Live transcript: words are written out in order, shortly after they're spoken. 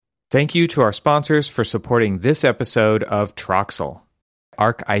Thank you to our sponsors for supporting this episode of Troxel,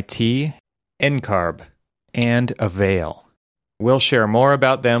 Arc IT, NCARB, and Avail. We'll share more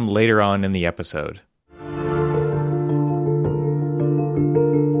about them later on in the episode.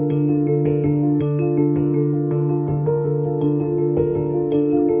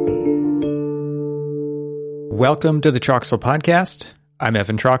 Welcome to the Troxel Podcast. I'm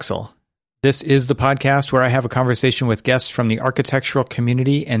Evan Troxel. This is the podcast where I have a conversation with guests from the architectural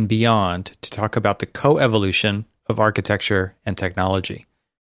community and beyond to talk about the co-evolution of architecture and technology.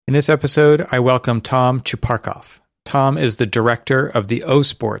 In this episode, I welcome Tom Chuparkov. Tom is the director of the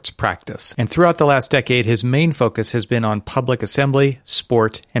O-Sports practice, and throughout the last decade, his main focus has been on public assembly,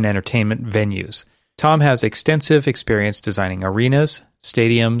 sport, and entertainment venues. Tom has extensive experience designing arenas,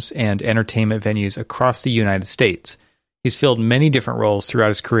 stadiums, and entertainment venues across the United States. He's filled many different roles throughout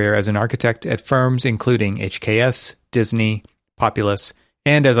his career as an architect at firms including HKS, Disney, Populous,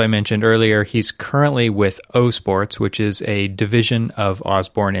 and as I mentioned earlier, he's currently with O-Sports, which is a division of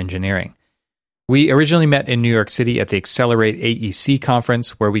Osborne Engineering. We originally met in New York City at the Accelerate AEC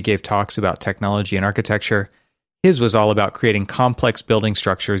conference, where we gave talks about technology and architecture. His was all about creating complex building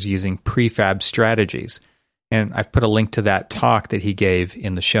structures using prefab strategies. And I've put a link to that talk that he gave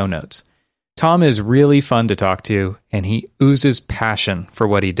in the show notes. Tom is really fun to talk to, and he oozes passion for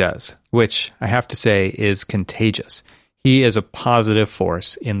what he does, which I have to say is contagious. He is a positive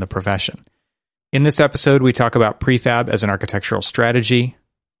force in the profession. In this episode, we talk about prefab as an architectural strategy,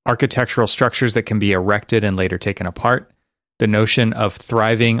 architectural structures that can be erected and later taken apart, the notion of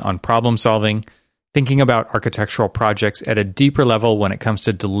thriving on problem solving, thinking about architectural projects at a deeper level when it comes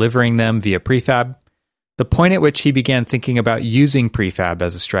to delivering them via prefab, the point at which he began thinking about using prefab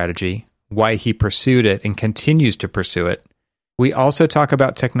as a strategy, why he pursued it and continues to pursue it. We also talk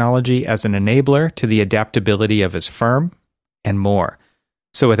about technology as an enabler to the adaptability of his firm, and more.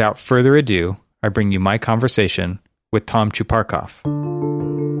 So without further ado, I bring you my conversation with Tom Chuparkov.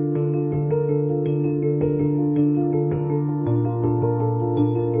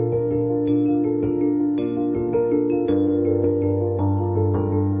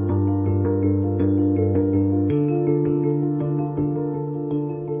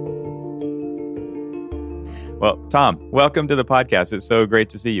 Well, Tom, welcome to the podcast. It's so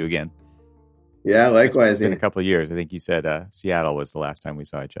great to see you again. Yeah, likewise. It's been a couple of years. I think you said Seattle was the last time we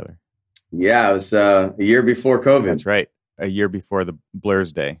saw each other. Yeah, it was a year before COVID. That's right. A year before the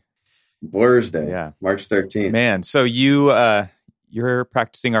Blurs Day. Blurs Day. Yeah. March 13th. Man, so you're a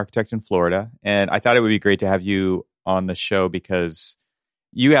practicing architect in Florida, and I thought it would be great to have you on the show because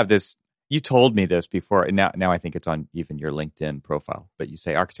you have this, you told me this before, and now I think it's on even your LinkedIn profile, but you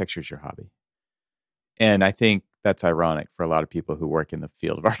say architecture is your hobby. And I think that's ironic for a lot of people who work in the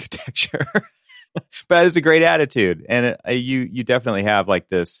field of architecture. But it's a great attitude. And you definitely have like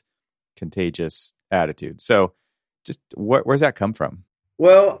this contagious attitude. So just where's that come from?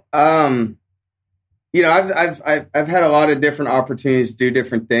 Well, I've had a lot of different opportunities to do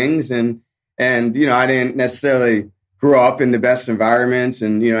different things. And I didn't necessarily grow up in the best environments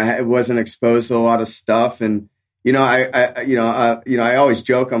and, I wasn't exposed to a lot of stuff. And, I always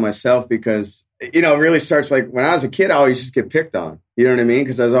joke on myself because it really starts like when I was a kid, I always just get picked on. You know what I mean?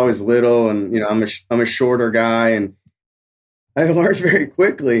 Because I was always little and, I'm a shorter guy. And I learned very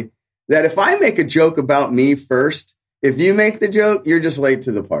quickly that if I make a joke about me first, if you make the joke, you're just late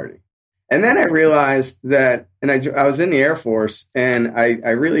to the party. And then I realized that, and I was in the Air Force and I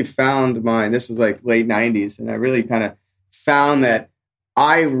really found this was like late 90s. And I really kind of found that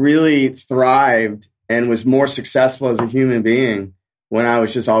I really thrived and was more successful as a human being when I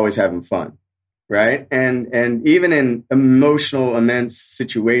was just always having fun. Right. And even in emotional, immense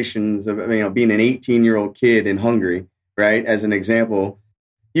situations of, being an 18-year-old kid in Hungary, right, as an example,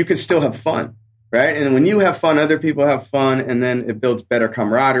 you could still have fun. Right. And when you have fun, other people have fun. And then it builds better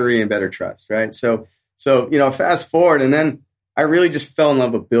camaraderie and better trust. Right. So, fast forward. And then I really just fell in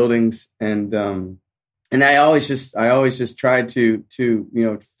love with buildings. And I always just tried to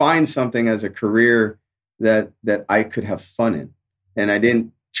find something as a career that I could have fun in. And I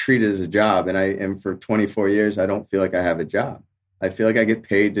didn't treat it as a job. And for 24 years, I don't feel like I have a job. I feel like I get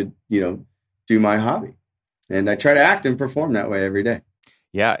paid to, do my hobby. And I try to act and perform that way every day.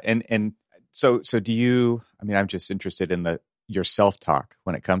 Yeah. And so do you, I'm just interested in your self-talk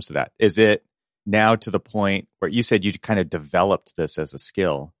when it comes to that. Is it now to the point where you said you kind of developed this as a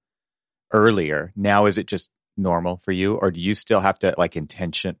skill earlier? Now, is it just normal for you, or do you still have to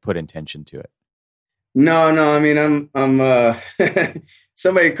put intention to it? No. I'm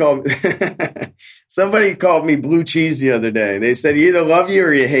somebody called me blue cheese the other day. They said, you either love you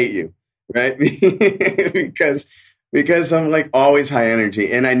or you hate you, right? Because because I'm like always high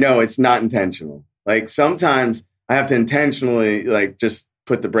energy, and I know it's not intentional. Like sometimes I have to intentionally like just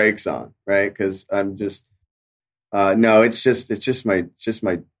put the brakes on, right? Because I'm just no, it's just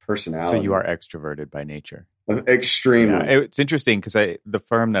my personality. So you are extroverted by nature. Extremely. Yeah, it's interesting because the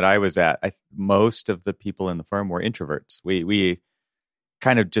firm that I was at, most of the people in the firm were introverts. We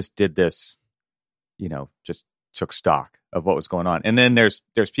kind of just did this, just took stock of what was going on. And then there's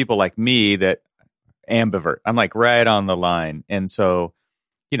people like me that ambivert. I'm like right on the line. And so,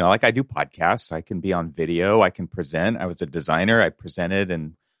 like I do podcasts, I can be on video, I can present. I was a designer. I presented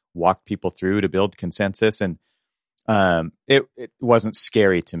and walked people through to build consensus. And it wasn't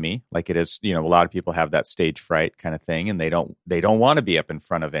scary to me like it is, a lot of people have that stage fright kind of thing, and they don't want to be up in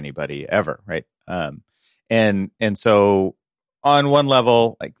front of anybody ever. Right. And so on one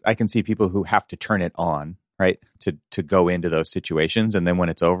level, like I can see people who have to turn it on, right, to go into those situations. And then when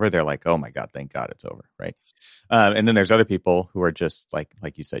it's over, they're like, oh my God, thank God it's over. Right. And then there's other people who are just like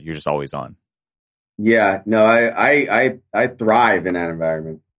you said, you're just always on. Yeah, no, I thrive in that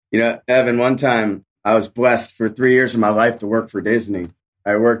environment. Evan, one time I was blessed for 3 years of my life to work for Disney.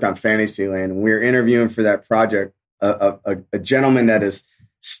 I worked on Fantasyland, and we were interviewing for that project a gentleman that is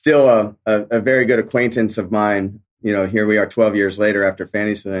still a very good acquaintance of mine. Here we are 12 years later after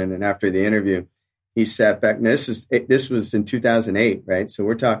Fantasyland, and after the interview, he sat back. And this was in 2008, right? So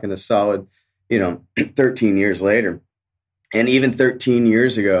we're talking a solid, 13 years later. And even 13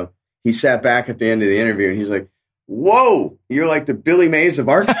 years ago, he sat back at the end of the interview, and he's like, whoa, you're like the Billy Mays of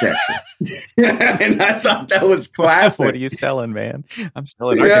architecture. And I thought that was classic. What are you selling, man? I'm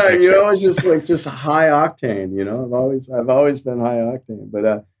selling architecture. It's just high octane, I've always been high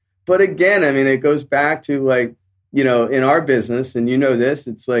octane. But again, I mean, it goes back to like, in our business, and this,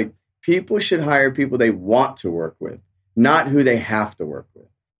 it's like people should hire people they want to work with, not who they have to work with.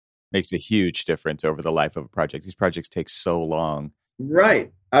 Makes a huge difference over the life of a project. These projects take so long.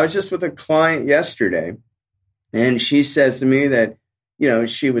 Right. I was just with a client yesterday, and she says to me that,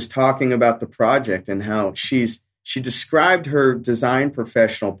 she was talking about the project and how she described her design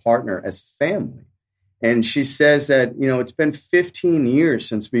professional partner as family. And she says that, it's been 15 years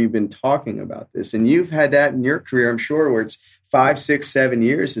since we've been talking about this. And you've had that in your career, I'm sure, where it's 5, 6, 7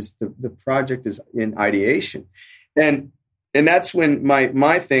 years is the project is in ideation. And that's when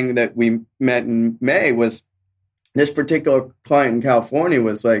my thing that we met in May was this particular client in California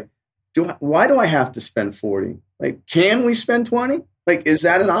was like, why do I have to spend 40? Like, can we spend 20? Like, is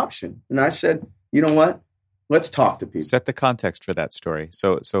that an option? And I said, you know what? Let's talk to people. Set the context for that story.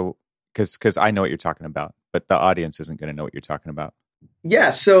 So, because I know what you're talking about, but the audience isn't going to know what you're talking about. Yeah.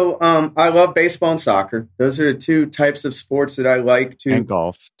 So, I love baseball and soccer. Those are the two types of sports that I like to. And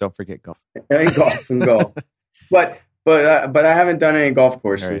golf. Don't forget golf. And golf. But I haven't done any golf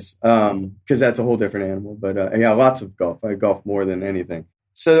courses because that's a whole different animal. But lots of golf. I golf more than anything.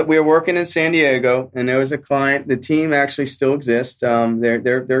 So we were working in San Diego, and there was a client. The team actually still exists.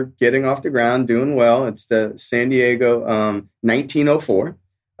 They're getting off the ground, doing well. It's the San Diego 1904.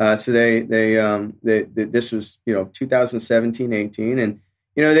 So they this was 2017, 18, and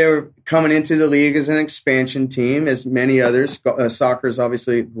they were coming into the league as an expansion team, as many others. Soccer is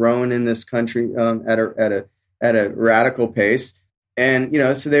obviously growing in this country at a radical pace, and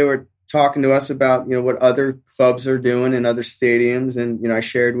so they were talking to us about what other clubs are doing in other stadiums, and I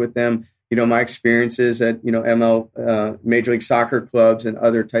shared with them my experiences at ML Major League Soccer clubs and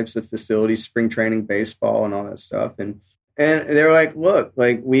other types of facilities, spring training, baseball, and all that stuff, and they're like, look,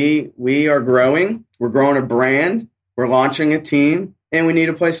 like we are growing, we're growing a brand, we're launching a team, and we need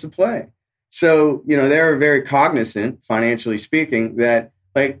a place to play. So they're very cognizant, financially speaking, that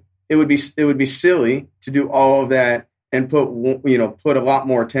like it would be silly to do all of that and put a lot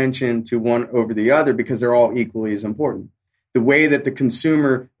more attention to one over the other because they're all equally as important. The way that the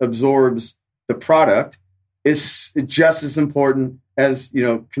consumer absorbs the product is just as important as,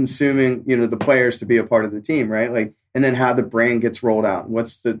 consuming, the players to be a part of the team, right? Like, and then how the brand gets rolled out and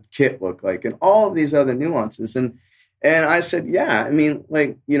what's the kit look like and all of these other nuances. And I said, yeah, I mean,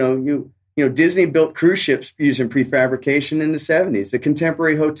 like, Disney built cruise ships using prefabrication in the 70s. The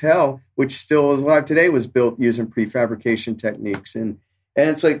Contemporary Hotel, which still is alive today, was built using prefabrication techniques. And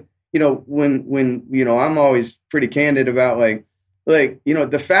it's like, when I'm always pretty candid about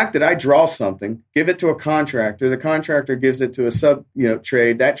the fact that I draw something, give it to a contractor, the contractor gives it to a sub,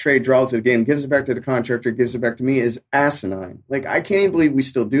 trade, that trade draws it again, gives it back to the contractor, gives it back to me, is asinine. Like, I can't even believe we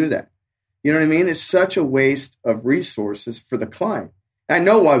still do that. You know what I mean? It's such a waste of resources for the client. I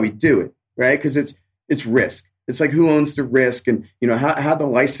know why we do it. Right? Because it's risk. It's like who owns the risk and, how the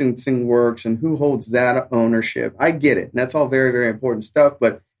licensing works and who holds that ownership. I get it. And that's all very, very important stuff,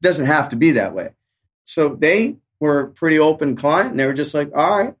 but it doesn't have to be that way. So they were a pretty open client, and they were just like,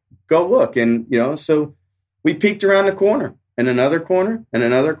 all right, go look. And, so we peeked around the corner and another corner and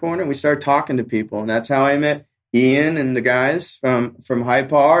another corner. And we started talking to people. And that's how I met Ian and the guys from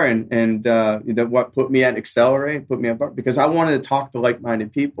Hypar and what put me at Accelerate, put me up, because I wanted to talk to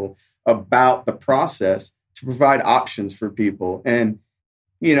like-minded people about the process to provide options for people. And,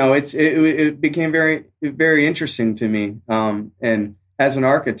 it became very, very interesting to me. And as an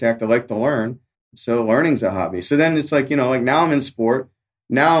architect, I like to learn. So learning's a hobby. So then it's like, now I'm in sport.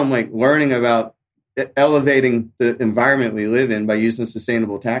 Now I'm like learning about elevating the environment we live in by using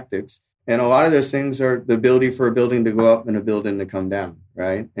sustainable tactics. And a lot of those things are the ability for a building to go up and a building to come down,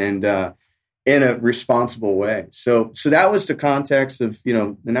 right? And in a responsible way. So that was the context of,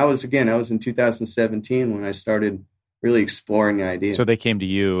 and that was in 2017 when I started really exploring the idea. So they came to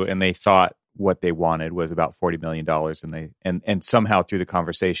you and they thought what they wanted was about $40 million. And somehow through the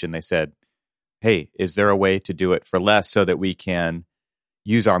conversation, they said, hey, is there a way to do it for less so that we can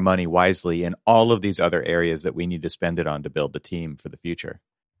use our money wisely in all of these other areas that we need to spend it on to build the team for the future?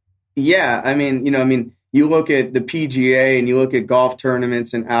 Yeah. You look at the PGA and you look at golf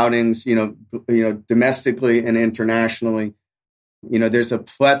tournaments and outings, domestically and internationally. There's a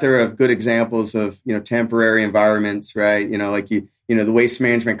plethora of good examples of, temporary environments, right? The Waste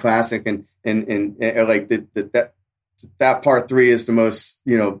Management Classic and like that part 3 is the most,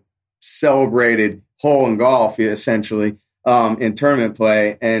 celebrated hole in golf, essentially, in tournament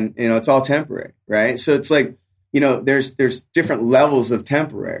play. And, it's all temporary, right? So it's like, there's different levels of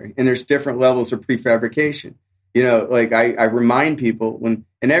temporary and there's different levels of prefabrication. I remind people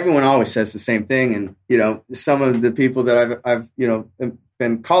and everyone always says the same thing. And, some of the people that I've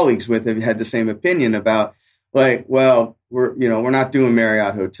been colleagues with have had the same opinion about like, well, we're not doing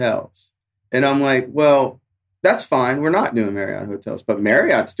Marriott hotels. And I'm like, well, that's fine. We're not doing Marriott hotels, but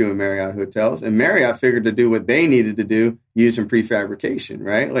Marriott's doing Marriott hotels, and Marriott figured to do what they needed to do using prefabrication,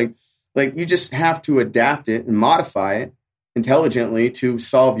 right? Like you just have to adapt it and modify it intelligently to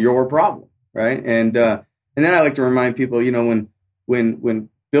solve your problem, right? And then I like to remind people, when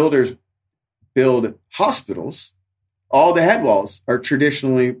builders build hospitals, all the head walls are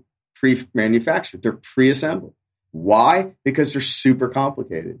traditionally pre-manufactured. They're pre-assembled. Why? Because they're super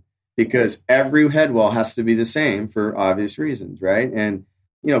complicated. Because every head wall has to be the same for obvious reasons, right? And,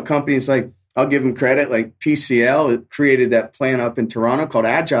 companies like, I'll give them credit, like PCL created that plant up in Toronto called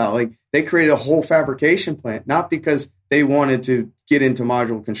Agile. Like they created a whole fabrication plant, not because they wanted to get into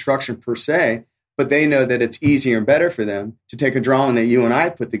modular construction per se, but they know that it's easier and better for them to take a drawing that you and I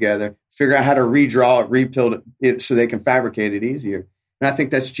put together, figure out how to redraw it, rebuild it so they can fabricate it easier. And I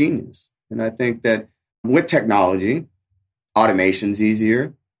think that's genius. And I think that with technology, automation's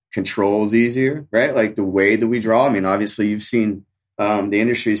easier, control's easier, right? Like the way that we draw. Obviously you've seen, the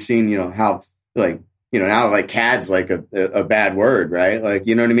industry's seen, how now like CAD's like a bad word, right? Like,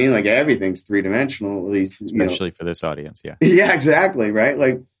 you know what I mean? Like everything's 3-dimensional, at least. Especially for this audience. Yeah. Yeah, exactly. Right.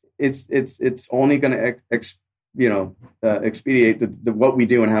 Like it's only going to, expedite the what we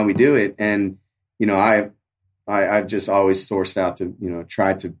do and how we do it. And, I've just always sourced out to,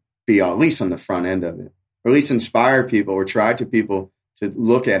 try to be at least on the front end of it, or at least inspire people or try to people to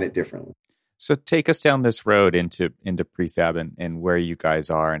look at it differently. So take us down this road into prefab and where you guys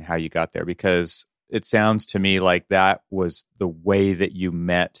are and how you got there, because it sounds to me like that was the way that you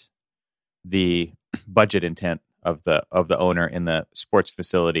met the budget intent of the owner in the sports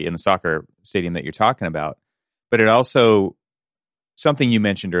facility, in the soccer stadium that you're talking about. But it also, something you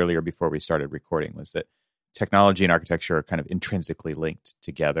mentioned earlier before we started recording, was that technology and architecture are kind of intrinsically linked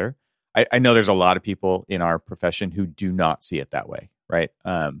together. I know there's a lot of people in our profession who do not see it that way, right?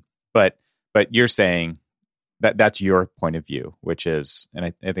 But you're saying that that's your point of view, which is, and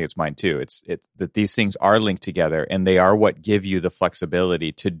I think it's mine too. It's that these things are linked together, and they are what give you the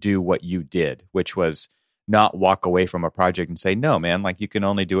flexibility to do what you did, which was not walk away from a project and say, no, man, like you can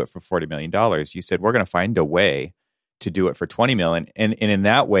only do it for $40 million. You said, we're going to find a way to do it for $20 million. And in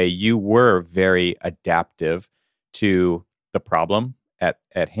that way, you were very adaptive to the problem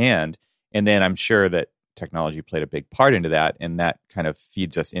at hand. And then I'm sure that technology played a big part into that. And that kind of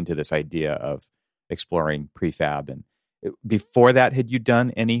feeds us into this idea of exploring prefab. And before that, had you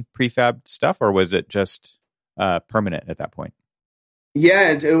done any prefab stuff, or was it just permanent at that point?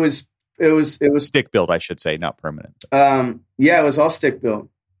 Yeah, it was stick built, I should say, not permanent. Yeah, it was all stick built.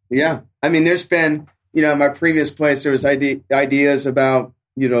 Yeah. There's been, at my previous place, there was ideas about,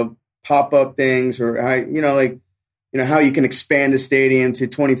 pop-up things, or how you can expand a stadium to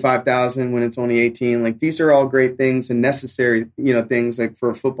 25,000 when it's only 18. Like these are all great things and necessary, things like for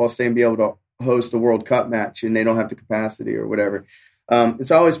a football stadium to be able to host a World Cup match and they don't have the capacity or whatever.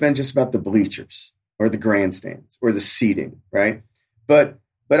 It's always been just about the bleachers or the grandstands or the seating, right? But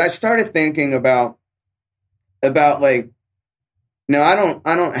I started thinking about like, now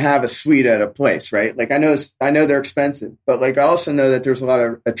I don't have a suite at a place, right? Like I know they're expensive, but like I also know that there's a lot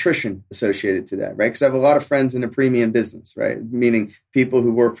of attrition associated to that, right? Because I have a lot of friends in the premium business, right? Meaning people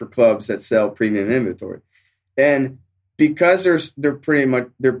who work for clubs that sell premium inventory, and because they're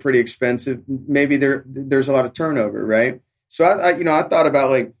pretty expensive, maybe there's a lot of turnover, right? So I thought about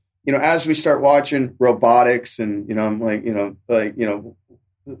like, as we start watching robotics, and I'm like,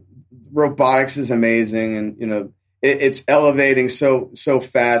 robotics is amazing, and it's elevating so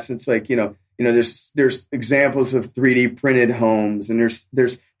fast. It's like there's examples of 3D printed homes, and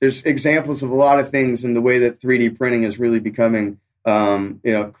there's examples of a lot of things in the way that 3D printing is really becoming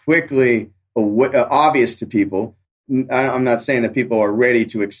quickly obvious to people. I'm not saying that people are ready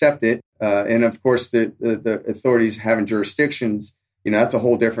to accept it, and of course the authorities having jurisdictions, that's a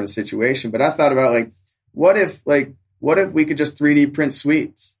whole different situation. But I thought about like, what if we could just 3D print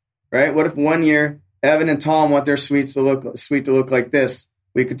suites, right? What if one year Evan and Tom want their suite to look like this?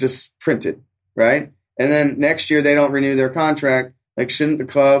 We could just print it, right? And then next year they don't renew their contract. Like, shouldn't the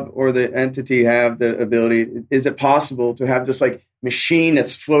club or the entity have the ability? Is it possible to have this like machine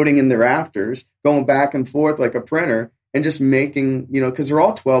that's floating in the rafters, going back and forth like a printer, and just making, because they're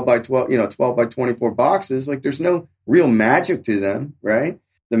all 12 by 12, 12 by 24 boxes. Like, there's no real magic to them, right?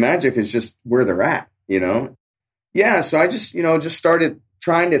 The magic is just where they're at, Yeah. So I just, just started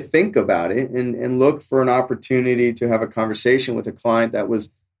trying to think about it and look for an opportunity to have a conversation with a client that was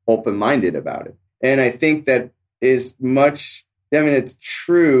open-minded about it. And I think that is it's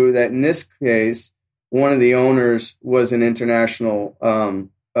true that in this case, one of the owners was an international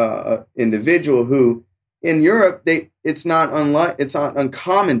individual who, in Europe, it's not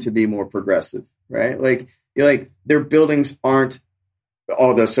uncommon to be more progressive, right? Like their buildings aren't,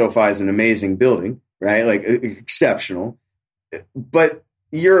 although SoFi is an amazing building, right? Like exceptional, but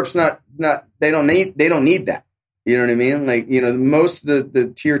Europe's not they don't need that. You know what I mean? Like, most of the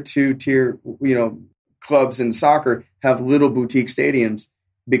tier 2 clubs in soccer have little boutique stadiums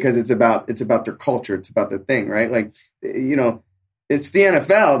because it's about their culture. It's about their thing, right? Like, it's the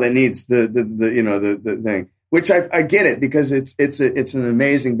NFL that needs the thing, which I get it, because it's an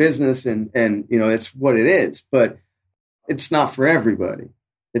amazing business and it's what it is, but it's not for everybody.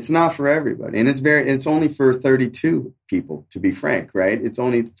 It's not for everybody. And it's only for 32 people, to be frank, right? It's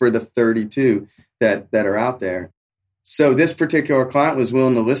only for the 32 that are out there. So this particular client was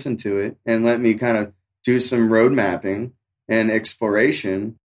willing to listen to it and let me kind of do some road mapping and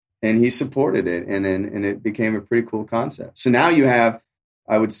exploration, and he supported it. And it became a pretty cool concept. So now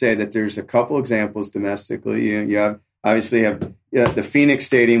I would say that there's a couple examples domestically. You have the Phoenix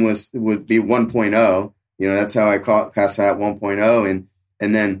Stadium would be 1.0. That's how I classify it, 1.0.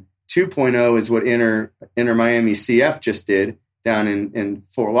 And then 2.0 is what Inter Miami CF just did down in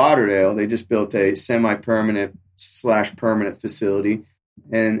Fort Lauderdale. They just built a semi-permanent / permanent facility,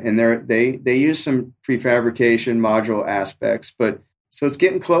 and they use some prefabrication module aspects, but so it's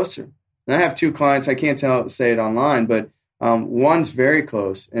getting closer. And I have 2 clients. I can't say it online, but one's very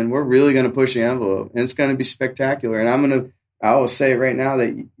close, and we're really going to push the envelope, and it's going to be spectacular. And I will say right now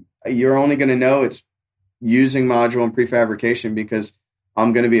that you're only going to know it's using module and prefabrication because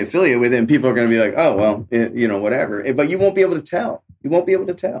I'm going to be affiliated with it, and people are going to be like, oh, well, whatever. But you won't be able to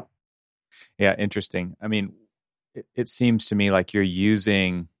tell. Yeah, interesting. I mean, it seems to me like you're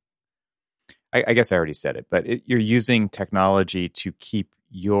using, I guess I already said it, but you're using technology to keep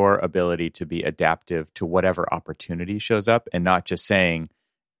your ability to be adaptive to whatever opportunity shows up, and not just saying,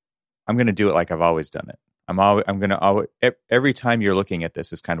 I'm going to do it like I've always done it. Every time you're looking at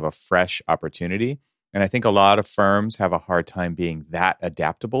this is kind of a fresh opportunity. And I think a lot of firms have a hard time being that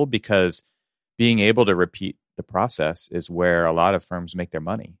adaptable, because being able to repeat the process is where a lot of firms make their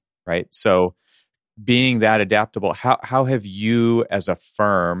money, right? So being that adaptable, how have you as a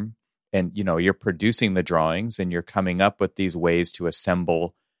firm, and you're producing the drawings and you're coming up with these ways to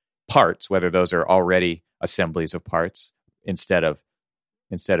assemble parts, whether those are already assemblies of parts, instead of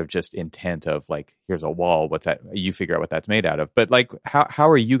just intent of like, here's a wall, what's that? You figure out what that's made out of. But like, how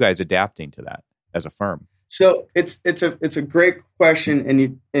are you guys adapting to that as a firm? So it's a great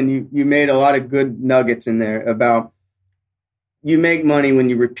question, and you made a lot of good nuggets in there about, you make money when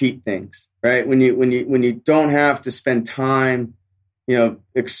you repeat things, right? When you don't have to spend time,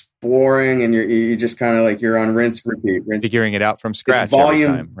 exploring, and you just kind of like, you're on rinse repeat, figuring it out from scratch. It's volume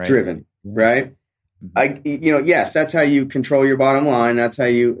every time, right? driven, right? Mm-hmm. Yes, that's how you control your bottom line. That's how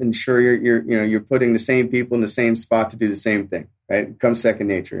you ensure you're putting the same people in the same spot to do the same thing, right? It becomes second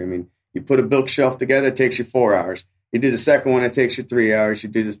nature. I mean, you put a bookshelf together, it takes you 4 hours. You do the second one, it takes you 3 hours. You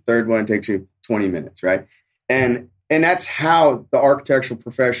do the third one, it takes you 20 minutes, right? And that's how the architectural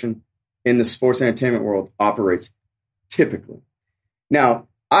profession in the sports entertainment world operates typically. Now,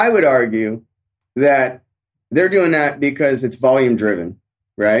 I would argue that they're doing that because it's volume driven,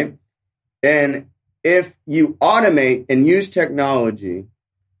 right? And if you automate and use technology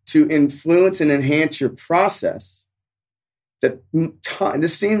to influence and enhance your process,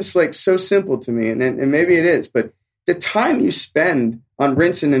 this seems like so simple to me, and maybe it is, but the time you spend on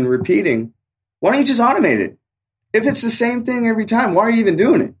rinsing and repeating, why don't you just automate it? If it's the same thing every time, why are you even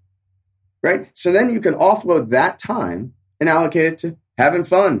doing it? Right? So then you can offload that time and allocate it to having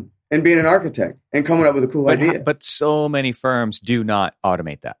fun and being an architect and coming up with a cool idea. But so many firms do not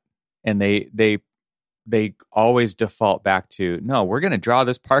automate that. And they always default back to, no, we're going to draw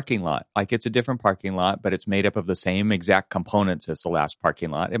this parking lot like it's a different parking lot, but it's made up of the same exact components as the last parking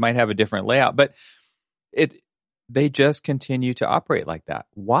lot. It might have a different layout, but they just continue to operate like that.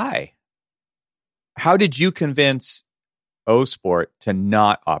 Why? How did you convince O Sport to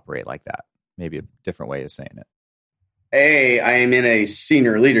not operate like that? Maybe a different way of saying it. I am in a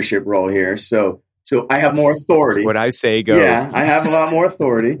senior leadership role here, so I have more authority. What I say goes. Yeah, I have a lot more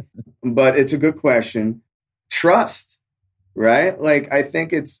authority, but it's a good question. Trust, right? Like, I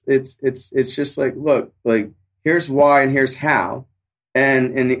think it's just like, look, like, here's why and here's how,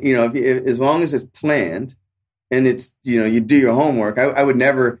 and you know, if as long as it's planned and it's, you know, you do your homework. I would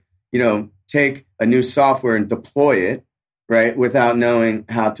never, you know, take a new software and deploy it, right, without knowing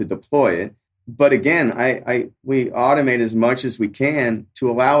how to deploy it. But again, we automate as much as we can to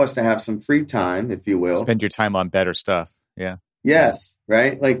allow us to have some free time, if you will. Spend your time on better stuff. Yeah. Yes.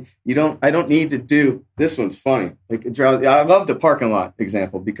 Right. Like I don't need to do, this one's funny. Like I love the parking lot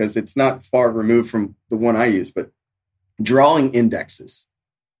example because it's not far removed from the one I use, but drawing indexes,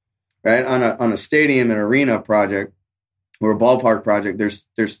 right? On a stadium and arena project or a ballpark project,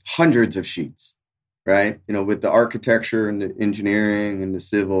 there's hundreds of sheets. Right, you know, with the architecture and the engineering and the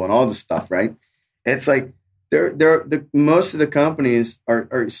civil and all the stuff, right? It's like most of the companies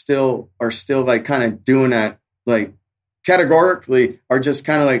are still like kind of doing that, like categorically are just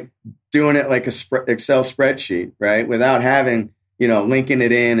kind of like doing it like a Excel spreadsheet, right? Without having, you know, linking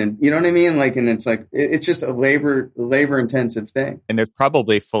it in, and you know what I mean? Like, and it's like it's just a labor intensive thing, and they're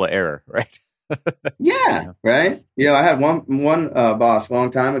probably full of error, right? Yeah, right. You know, I had one boss a long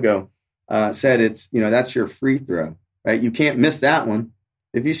time ago. Said it's, you know, that's your free throw, right? You can't miss that one.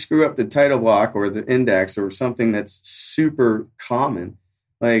 If you screw up the title block or the index or something that's super common,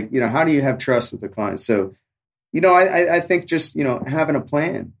 like, you know, how do you have trust with the client? So, you know, I think just, you know, having a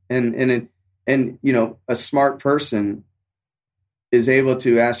plan and you know, a smart person is able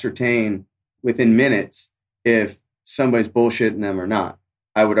to ascertain within minutes if somebody's bullshitting them or not,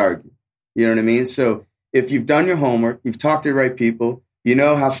 I would argue. You know what I mean? So if you've done your homework, you've talked to the right people, you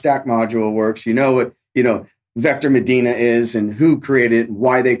know how Stack Module works. You know what, you know, Vector Medina is and who created it and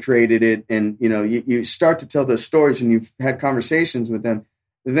why they created it. And, you know, you start to tell those stories and you've had conversations with them.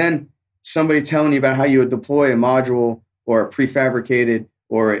 Then somebody telling you about how you would deploy a module or a prefabricated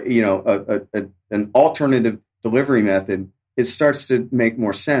or, you know, an alternative delivery method, it starts to make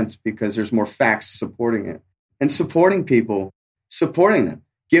more sense because there's more facts supporting it. And supporting people, supporting them,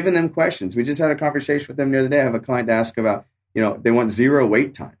 giving them questions. We just had a conversation with them the other day. I have a client to ask about, you know, they want 0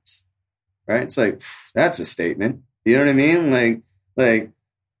 wait times, right? It's like, that's a statement. You know what I mean? Like,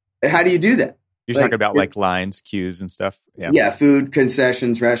 how do you do that? You're talking about like lines, queues and stuff. Yeah. Food,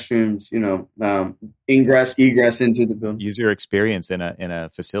 concessions, restrooms, you know, ingress, egress into the building. User experience in a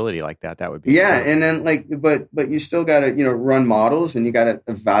facility like that. That would be. Yeah. And then like, but you still got to, you know, run models and you got to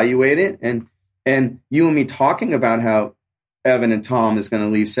evaluate it. And you and me talking about how Evan and Tom is going to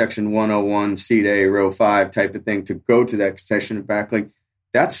leave section 101, seat A, row 5 type of thing to go to that session and back. Like,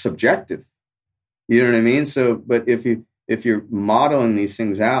 that's subjective. You know what I mean? So, but if you're modeling these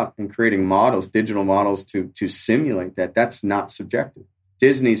things out and creating models, digital models to simulate that, that's not subjective.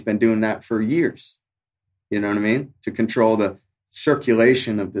 Disney's been doing that for years. You know what I mean? To control the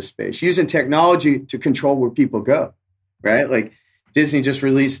circulation of the space, using technology to control where people go, right? Like Disney just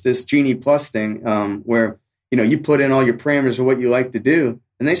released this Genie Plus thing where, you know, you put in all your parameters of what you like to do,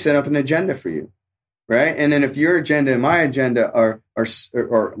 and they set up an agenda for you, right? And then if your agenda and my agenda are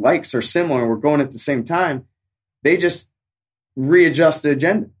likes are similar, and we're going at the same time, they just readjust the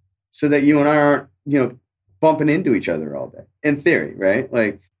agenda so that you and I aren't, you know, bumping into each other all day. In theory, right?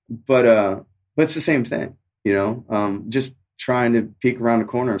 Like, but it's the same thing, you know. Just trying to peek around the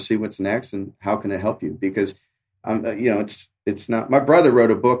corner and see what's next and how can it help you? Because, you know, it's not. My brother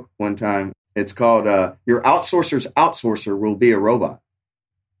wrote a book one time. It's called Your Outsourcer's Outsourcer Will Be a Robot.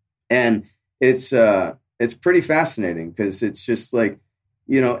 And it's it's pretty fascinating because it's just like,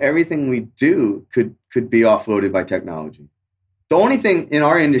 everything we do could be offloaded by technology. The only thing in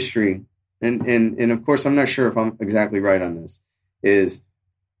our industry, and of course, I'm not sure if I'm exactly right on this, is,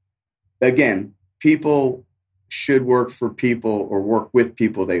 again, people should work for people or work with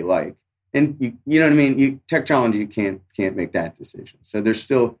people they like. And you know what I mean? Technology can't make that decision. So there's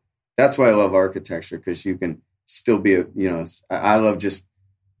still, that's why I love architecture, because you can still be, I love just,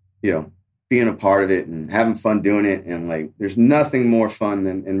 being a part of it and having fun doing it. And like, there's nothing more fun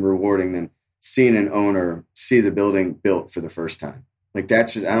and rewarding than seeing an owner see the building built for the first time. Like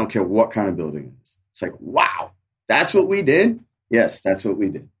that's just, I don't care what kind of building it is. It's like, wow, that's what we did. Yes, that's what we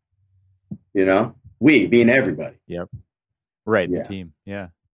did. We being everybody. Yep. Right. The team. Yeah.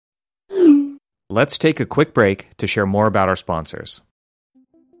 Let's take a quick break to share more about our sponsors.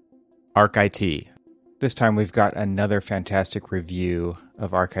 ArcIT. This time we've got another fantastic review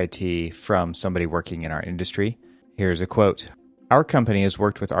of ArcIT from somebody working in our industry. Here's a quote. Our company has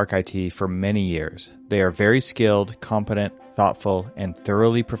worked with ArcIT for many years. They are very skilled, competent, thoughtful, and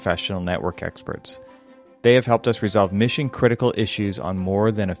thoroughly professional network experts. They have helped us resolve mission-critical issues on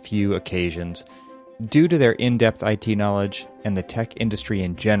more than a few occasions. Due to their in-depth IT knowledge and the tech industry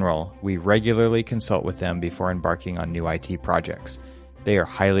in general, we regularly consult with them before embarking on new IT projects. They are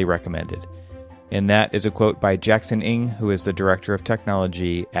highly recommended. And that is a quote by Jackson Ng, who is the Director of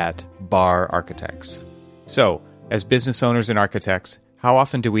Technology at Bar Architects. So, as business owners and architects, how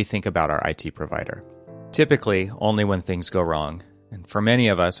often do we think about our IT provider? Typically, only when things go wrong. And for many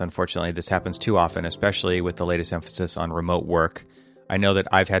of us, unfortunately, this happens too often, especially with the latest emphasis on remote work. I know that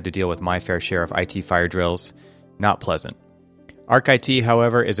I've had to deal with my fair share of IT fire drills. Not pleasant. ArcIT,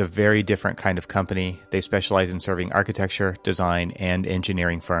 however, is a very different kind of company. They specialize in serving architecture, design, and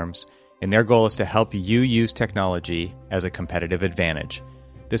engineering firms, and their goal is to help you use technology as a competitive advantage.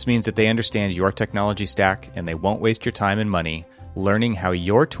 This means that they understand your technology stack, and they won't waste your time and money learning how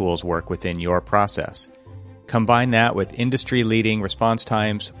your tools work within your process. Combine that with industry-leading response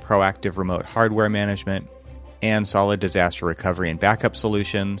times, proactive remote hardware management, and solid disaster recovery and backup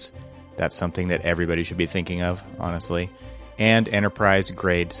solutions. That's something that everybody should be thinking of, honestly. And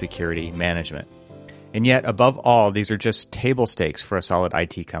enterprise-grade security management. And yet, above all, these are just table stakes for a solid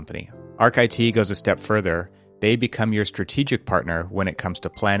IT company. ArcIT goes a step further. They become your strategic partner when it comes to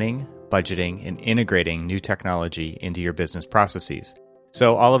planning, budgeting, and integrating new technology into your business processes.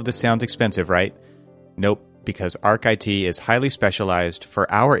 So all of this sounds expensive, right? Nope. Because ArcIT is highly specialized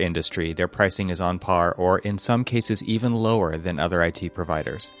for our industry, their pricing is on par or in some cases even lower than other IT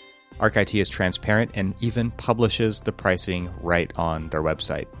providers. ArcIT is transparent and even publishes the pricing right on their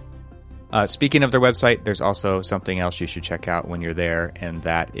website. Speaking of their website, there's also something else you should check out when you're there, and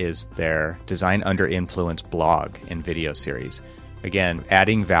that is their Design Under Influence blog and video series. Again,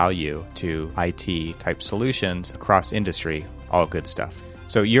 adding value to IT-type solutions across industry, all good stuff.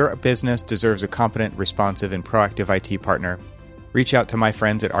 So your business deserves a competent, responsive, and proactive IT partner. Reach out to my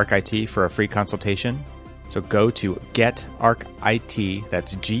friends at ArcIT for a free consultation. So go to getarchit,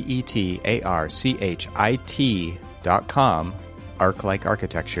 that's getarchit.com, arc like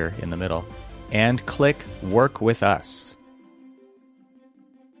architecture in the middle, and click Work with Us.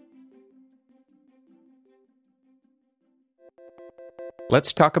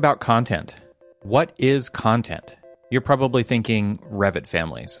 Let's talk about content. What is content? You're probably thinking Revit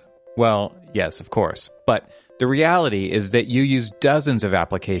families. Well, yes, of course. But the reality is that you use dozens of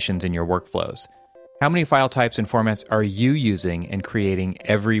applications in your workflows. How many file types and formats are you using and creating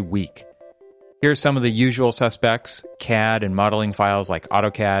every week? Here's some of the usual suspects: CAD and modeling files like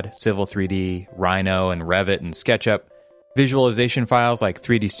AutoCAD, Civil 3D, Rhino and Revit and SketchUp, visualization files like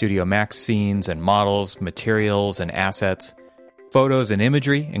 3D Studio Max scenes and models, materials and assets, photos and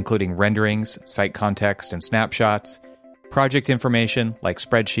imagery, including renderings, site context and snapshots, project information like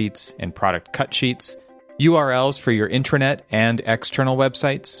spreadsheets and product cut sheets, URLs for your intranet and external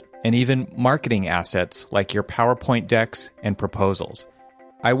websites, and even marketing assets like your PowerPoint decks and proposals.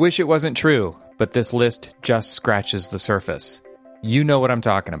 I wish it wasn't true, but this list just scratches the surface. You know what I'm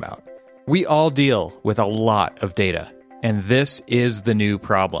talking about. We all deal with a lot of data, and this is the new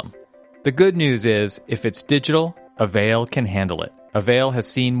problem. The good news is, if it's digital, Avail can handle it. Avail has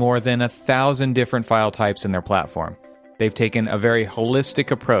seen more than 1,000 different file types in their platform. They've taken a very holistic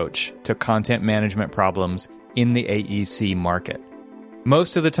approach to content management problems in the AEC market.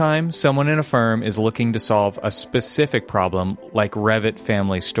 Most of the time, someone in a firm is looking to solve a specific problem like Revit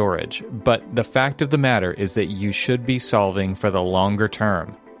family storage, but the fact of the matter is that you should be solving for the longer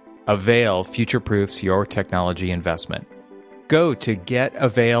term. Avail future-proofs your technology investment. Go to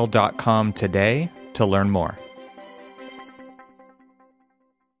getavail.com today to learn more.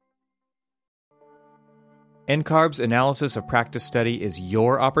 NCARB's analysis of practice study is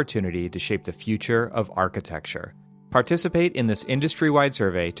your opportunity to shape the future of architecture. Participate in this industry-wide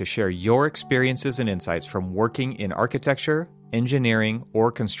survey to share your experiences and insights from working in architecture, engineering,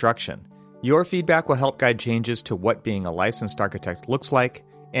 or construction. Your feedback will help guide changes to what being a licensed architect looks like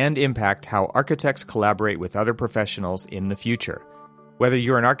and impact how architects collaborate with other professionals in the future. Whether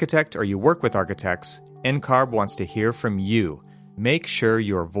you're an architect or you work with architects, NCARB wants to hear from you. Make sure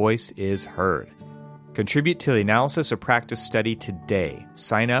your voice is heard. Contribute to the analysis of practice study today.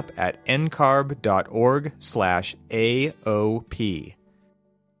 Sign up at ncarb.org/AOP.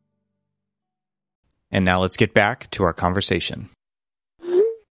 And now let's get back to our conversation.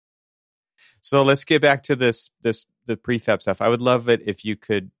 So let's get back to the prefab stuff. I would love it if you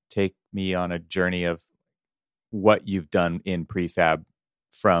could take me on a journey of what you've done in prefab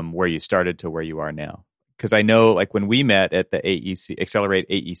from where you started to where you are now. Because I know, like, when we met at the AEC Accelerate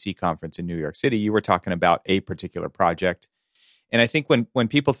AEC conference in New York City, you were talking about a particular project. And I think when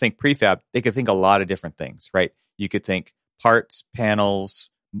people think prefab, they could think a lot of different things, right? You could think parts,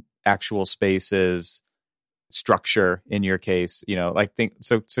 panels, actual spaces, structure in your case,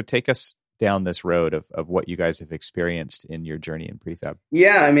 so take us down this road of what you guys have experienced in your journey in prefab.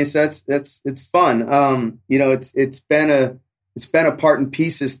 Yeah, I mean, so it's fun. It's been a part and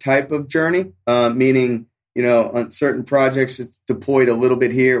pieces type of journey, meaning, on certain projects, it's deployed a little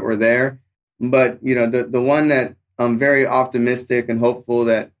bit here or there. But, the one that I'm very optimistic and hopeful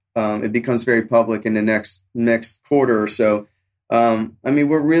that it becomes very public in the next quarter or so.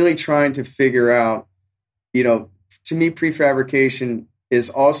 We're really trying to figure out, to me, prefabrication is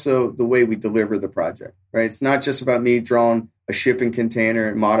also the way we deliver the project, right? It's not just about me drawing a shipping container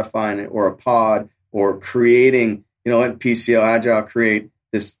and modifying it, or a pod, or creating, let PCL Agile create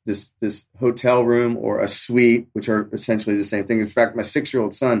this hotel room or a suite, which are essentially the same thing. In fact, my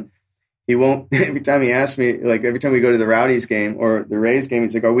 6-year-old son, he won't, every time he asks me, like every time we go to the Rowdies game or the Rays game,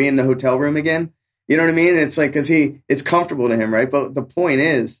 he's like, "Are we in the hotel room again?" You know what I mean? It's like, because it's comfortable to him, right? But the point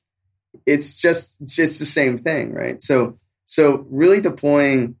is, it's just the same thing, right? So really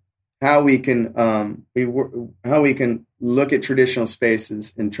deploying how we can look at traditional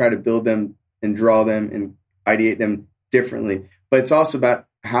spaces and try to build them and draw them and ideate them differently. But it's also about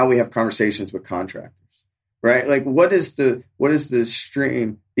how we have conversations with contractors, right? Like, what is the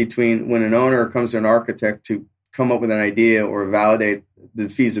stream between when an owner comes to an architect to come up with an idea or validate the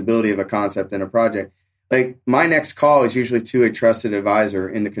feasibility of a concept in a project? Like, my next call is usually to a trusted advisor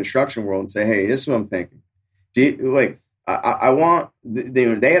in the construction world and say, "Hey, this is what I'm thinking. I want,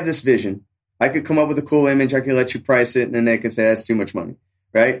 they have this vision. I could come up with a cool image. I could let you price it." And then they could say, "That's too much money,"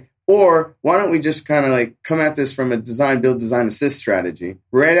 right? Or why don't we just kind of like come at this from a design, build, design, assist strategy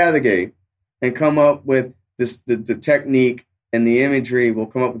right out of the gate and come up with the technique and the imagery. We'll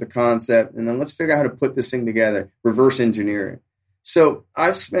come up with the concept, and then let's figure out how to put this thing together, reverse engineer it. So I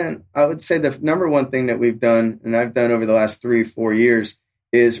would say the number one thing that we've done, and I've done over the last 3-4 years,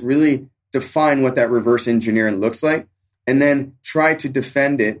 is really define what that reverse engineering looks like, and then try to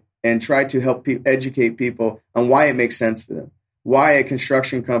defend it and try to help educate people on why it makes sense for them, why a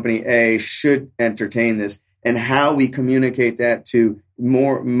construction company A should entertain this, and how we communicate that to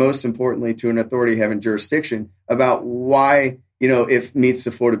most importantly, to an authority having jurisdiction about why, it meets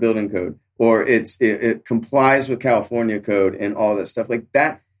the Florida Building Code, or it complies with California code and all that stuff like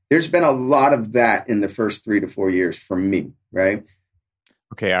that. There's been a lot of that in the first 3 to 4 years for me, right?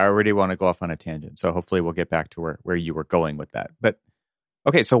 Okay, I already want to go off on a tangent, so hopefully we'll get back to where you were going with that. But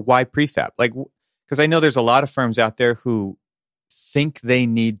okay, so why prefab? Like, because I know there's a lot of firms out there who think they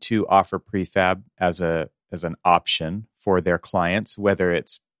need to offer prefab as an option for their clients, whether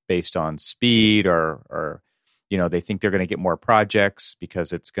it's based on speed or they think they're going to get more projects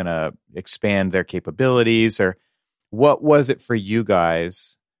because it's going to expand their capabilities. Or what was it for you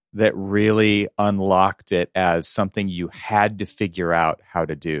guys that really unlocked it as something you had to figure out how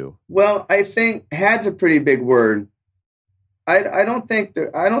to do? Well, I think "had's" a pretty big word. I don't think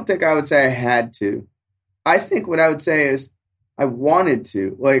I would say I had to. I think what I would say is I wanted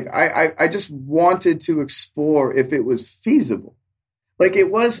to. Like, I just wanted to explore if it was feasible. Like,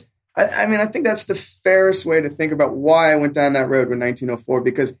 it was. I think that's the fairest way to think about why I went down that road with 1904,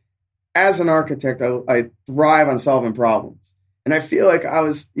 because as an architect, I thrive on solving problems. And I feel like I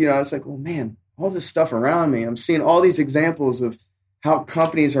was like, "Oh man, all this stuff around me. I'm seeing all these examples of how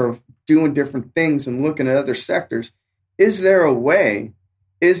companies are doing different things and looking at other sectors. Is there a way?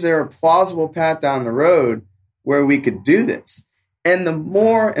 Is there a plausible path down the road where we could do this?" And the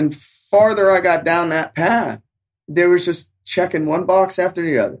more and farther I got down that path, there was just checking one box after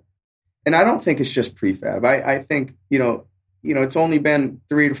the other. And I don't think it's just prefab. I think, it's only been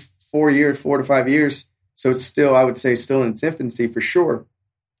 4 to 5 years So it's still, I would say, still in its infancy for sure.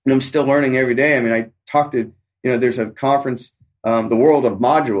 And I'm still learning every day. I mean, I talked to, there's a conference, the World of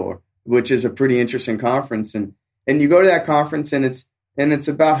Modular, which is a pretty interesting conference. And you go to that conference and it's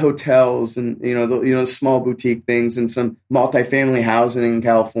about hotels and, small boutique things and some multifamily housing in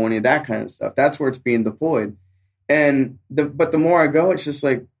California, that kind of stuff. That's where it's being deployed. But the more I go, it's just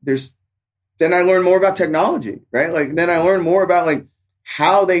like then I learn more about technology, right? Like then I learn more about like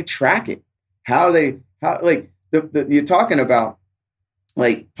how they track it, you're talking about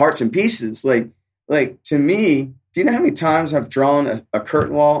like parts and pieces. Like to me, do you know how many times I've drawn a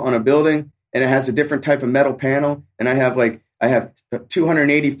curtain wall on a building and it has a different type of metal panel, and I have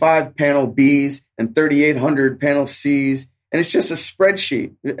 285 panel Bs and 3,800 panel Cs, and it's just a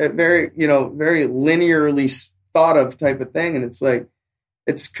spreadsheet, very linearly thought of type of thing, and it's like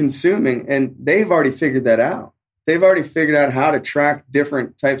it's consuming, and they've already figured that out. They've already figured out how to track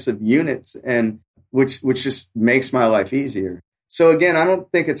different types of units, and which just makes my life easier. So again, I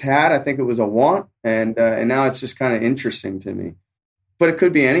don't think it's I think it was a want, and now it's just kind of interesting to me. But it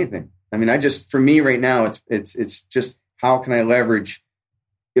could be anything. I mean, for me right now, it's just how can I leverage,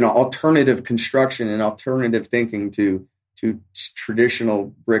 alternative construction and alternative thinking to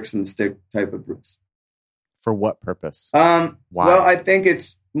traditional bricks and stick type of bricks. For what purpose? Why? Well, I think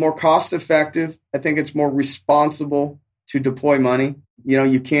it's more cost effective. I think it's more responsible to deploy money.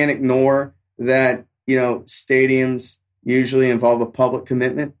 You can't ignore that, stadiums usually involve a public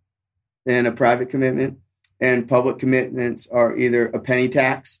commitment and a private commitment. And public commitments are either a penny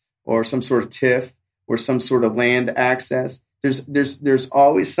tax or some sort of TIF or some sort of land access. There's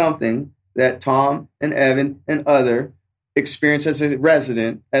always something that Tom and Evan and other experience as a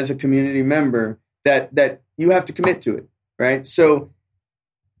resident, as a community member, that you have to commit to it, right? So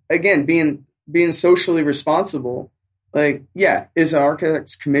again, being socially responsible, like, yeah, is an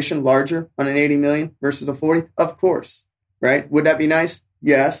architect's commission larger on an 80 million versus a 40? Of course, right? Would that be nice?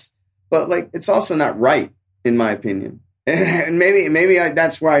 Yes. But like, it's also not right, in my opinion. And maybe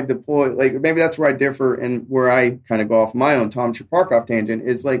that's where I deploy, like, maybe that's where I differ and where I kind of go off my own Tom Chaparkoff tangent.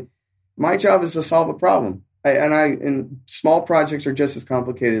 It's like, my job is to solve a problem. And small projects are just as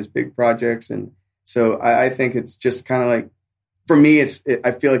complicated as big projects. And so I think it's just kind of like, for me, I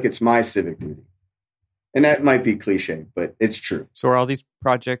feel like it's my civic duty. And that might be cliche, but it's true. So are all these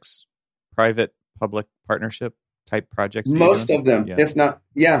projects private, public partnership type projects? Most of them, yeah. If not,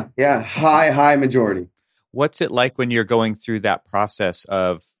 yeah, high majority. What's it like when you're going through that process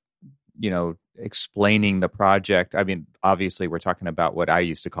of, explaining the project? I mean, obviously we're talking about what I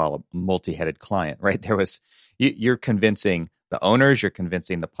used to call a multi-headed client, right? You're convincing the owners, you're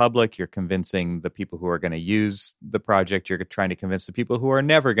convincing the public, you're convincing the people who are going to use the project, you're trying to convince the people who are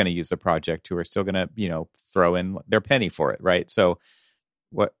never going to use the project, who are still going to, throw in their penny for it, right? So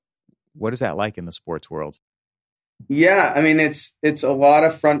what is that like in the sports world? Yeah, I mean, it's a lot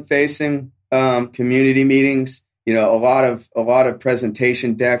of front-facing community meetings. A lot of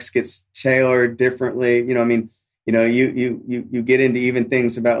presentation decks gets tailored differently. You get into even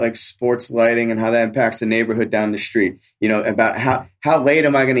things about like sports lighting and how that impacts the neighborhood down the street. About how late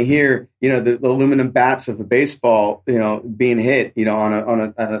am I going to hear the aluminum bats of a baseball being hit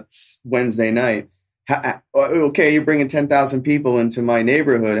on a Wednesday night. Okay, you're bringing 10,000 people into my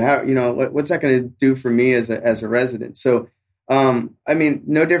neighborhood. How what's that going to do for me as a resident? So. I mean,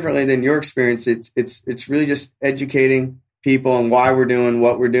 no differently than your experience. It's really just educating people on why we're doing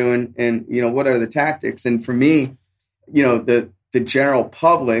what we're doing, and what are the tactics. And for me, the general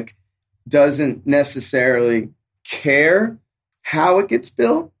public doesn't necessarily care how it gets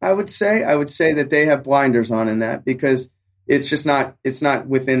built. I would say that they have blinders on in that, because it's not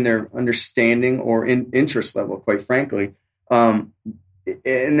within their understanding or interest level, quite frankly. And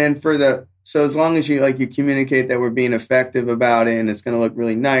then so as long as you communicate that we're being effective about it, and it's going to look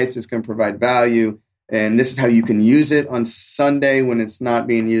really nice, it's going to provide value, and this is how you can use it on Sunday when it's not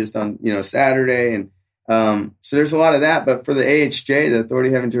being used on Saturday, and so there's a lot of that. But for the AHJ, the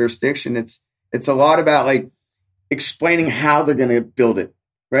Authority Having Jurisdiction, it's a lot about like explaining how they're going to build it,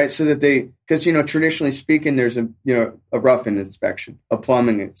 right? So that because traditionally speaking, there's a rough-in inspection, a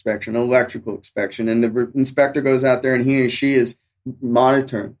plumbing inspection, an electrical inspection, and the inspector goes out there and he or she is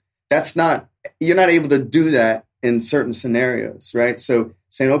monitoring. You're not able to do that in certain scenarios, right? So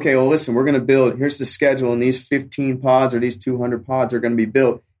saying, okay, well, listen, we're going to build, here's the schedule, and these 15 pods or these 200 pods are going to be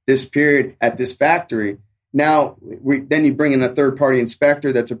built this period at this factory. Now, then you bring in a third-party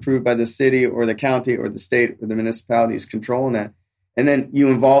inspector that's approved by the city or the county or the state or the municipality is controlling that. And then you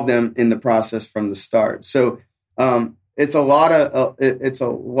involve them in the process from the start. So it's a lot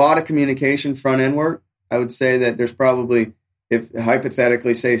of communication front-end work. I would say that there's probably if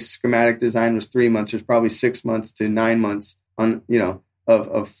hypothetically say schematic design was 3 months, there's probably 6 months to 9 months on,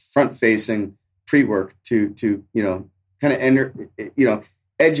 of front facing pre-work to, kind of enter,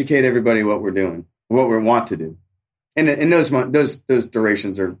 educate everybody what we're doing, what we want to do. And those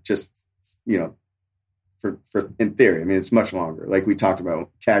durations are just, for in theory, I mean, it's much longer. Like we talked about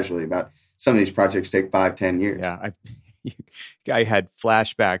casually about some of these projects take 5-10 years. Yeah. I had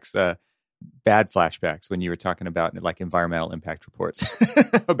flashbacks, bad flashbacks when you were talking about like environmental impact reports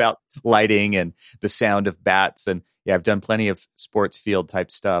about lighting and the sound of bats. And yeah, I've done plenty of sports field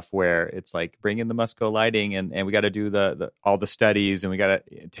type stuff where it's like bring in the Musco lighting and we got to do all the studies and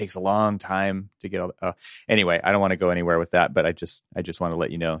it takes a long time to get all anyway, I don't want to go anywhere with that, but I just want to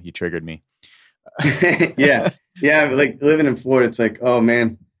let you know, you triggered me. Yeah. Like living in Florida, it's like, oh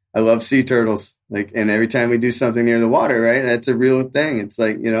man, I love sea turtles. Like, and every time we do something near the water, right, that's a real thing. It's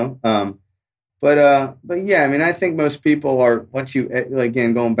like, but yeah, I mean, I think most people are, once you,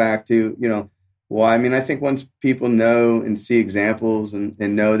 again, going back to, why, I mean, I think once people know and see examples and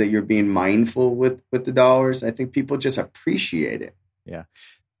know that you're being mindful with the dollars, I think people just appreciate it. Yeah.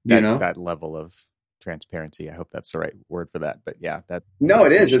 That level of transparency. I hope that's the right word for that. But yeah, it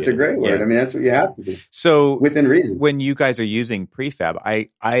is. It's a great word. Yeah. I mean, that's what you have to do. So within reason. When you guys are using prefab,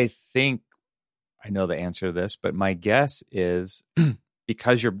 I think I know the answer to this, but my guess is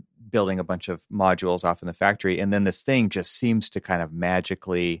because you're building a bunch of modules off in the factory, and then this thing just seems to kind of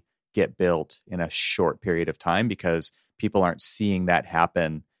magically get built in a short period of time because people aren't seeing that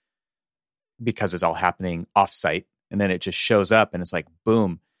happen because it's all happening offsite, and then it just shows up and it's like,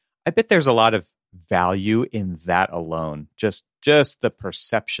 boom. I bet there's a lot of value in that alone. Just the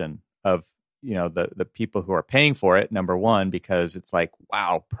perception of, the people who are paying for it, number one, because it's like,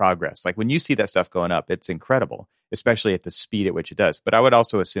 wow, progress. Like when you see that stuff going up, it's incredible, especially at the speed at which it does. But I would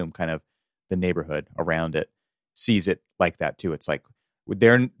also assume kind of the neighborhood around it sees it like that too. It's like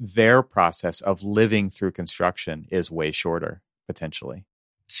their process of living through construction is way shorter, potentially.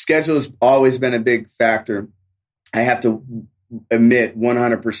 Schedule has always been a big factor. I have to admit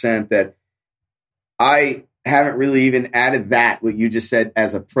 100% that I haven't really even added what you just said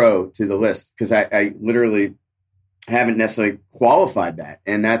as a pro to the list because I literally haven't necessarily qualified that.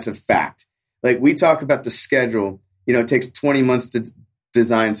 And that's a fact. Like we talk about the schedule, it takes 20 months to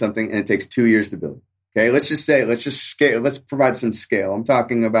design something and it takes 2 years to build. Okay. Let's just scale. Let's provide some scale. I'm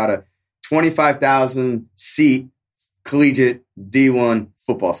talking about a 25,000 seat collegiate D1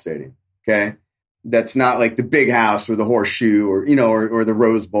 football stadium. Okay. That's not like the big house or the horseshoe or, or the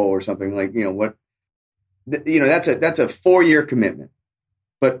Rose Bowl or something like, that's a 4-year commitment,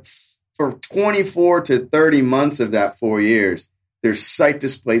 but for 24 to 30 months of that 4 years, there's site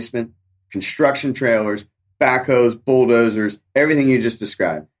displacement, construction trailers, backhoes, bulldozers, everything you just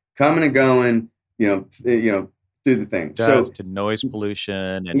described, coming and going, through the thing. So to noise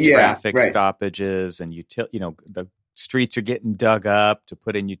pollution and traffic stoppages and the streets are getting dug up to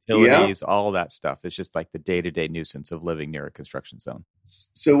put in utilities, all that stuff. It's just like the day-to-day nuisance of living near a construction zone.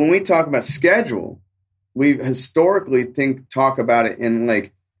 So when we talk about schedule, we historically talk about it in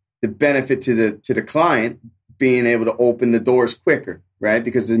like the benefit to the client being able to open the doors quicker, right?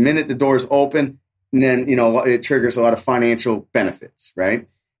 Because the minute the doors open, then it triggers a lot of financial benefits, right?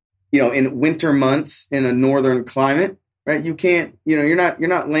 In winter months in a northern climate, right? You can't, you're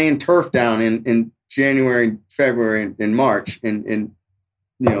not laying turf down in January, February, and March in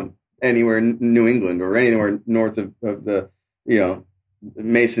anywhere in New England or anywhere north of the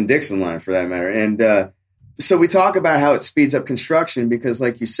Mason-Dixon line for that matter, and so we talk about how it speeds up construction because,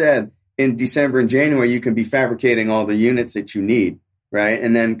 like you said, in December and January, you can be fabricating all the units that you need, right?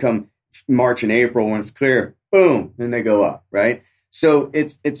 And then come March and April, when it's clear, boom, then they go up, right? So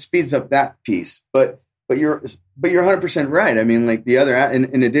it speeds up that piece. But you're 100% right. I mean, like the other,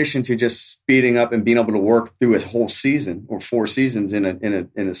 in addition to just speeding up and being able to work through a whole season or 4 seasons in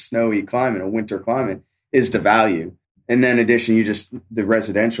a snowy climate, a winter climate, is the value. And then in addition, the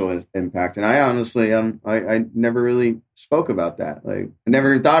residential impact. And I honestly, I never really spoke about that. Like I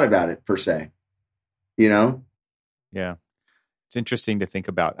never even thought about it per se, Yeah. It's interesting to think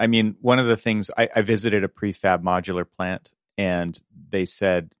about. I mean, one of the things I visited a prefab modular plant and they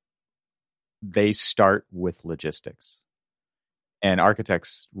said they start with logistics, and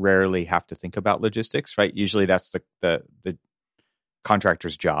architects rarely have to think about logistics, right? Usually that's the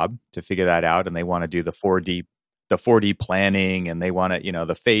contractor's job to figure that out. And they want to do the 4D planning, and they want to,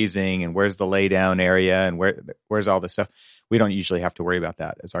 the phasing and where's the laydown area and where's all this stuff. We don't usually have to worry about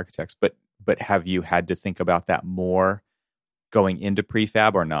that as architects, but have you had to think about that more going into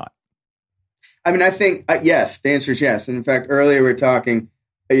prefab or not? I mean, I think, yes, the answer is yes. And in fact, earlier we were talking,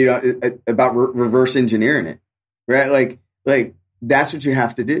 about reverse engineering it, right? Like like that's what you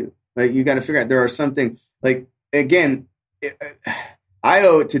have to do. Like you got to figure out there are something like, again, I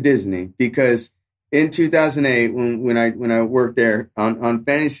owe it to Disney because in 2008, when I worked there on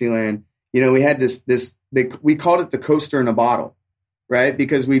Fantasyland, we had we called it the coaster in a bottle, right?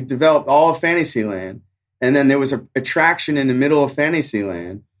 Because we developed all of Fantasyland, and then there was an attraction in the middle of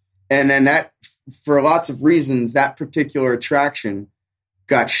Fantasyland, and then that, for lots of reasons, that particular attraction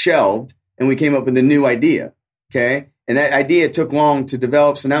got shelved, and we came up with a new idea. Okay, and that idea took long to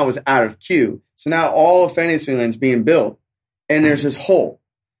develop, so now it was out of queue. So now all of Fantasyland's being built, and there's this hole.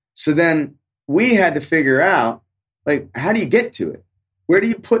 So then we had to figure out, like, how do you get to it? Where do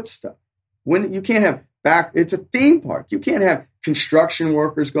you put stuff? When you can't have it's a theme park. You can't have construction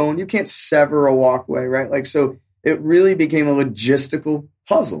workers going. You can't sever a walkway, right? Like, so it really became a logistical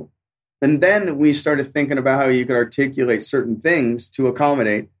puzzle. And then we started thinking about how you could articulate certain things to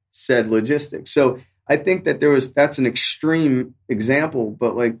accommodate said logistics. So I think that that's an extreme example,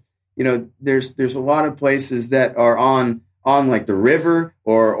 but like, there's a lot of places that are on like the river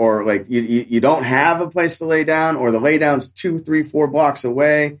or like you don't have a place to lay down, or the lay down's 2, 3, 4 blocks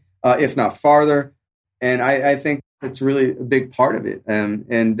away, if not farther. And I think it's really a big part of it. And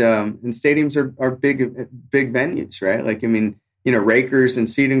stadiums are big venues, right? Like, I mean, rakers and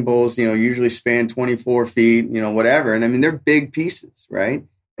seating bowls, usually span 24 feet, whatever. And I mean, they're big pieces, right?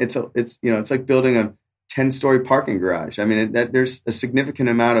 It's like building a 10-story parking garage. I mean, there's a significant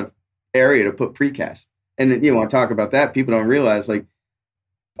amount of area to put precast. And want to talk about that, people don't realize, like,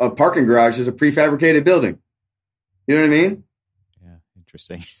 a parking garage is a prefabricated building. You know what I mean? Yeah,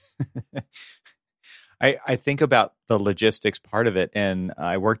 interesting. I think about the logistics part of it, and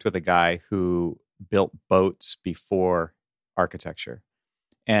I worked with a guy who built boats before architecture.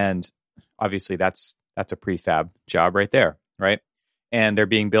 And obviously that's a prefab job right there, right? And they're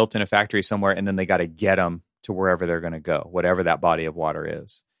being built in a factory somewhere, and then they got to get them to wherever they're going to go, whatever that body of water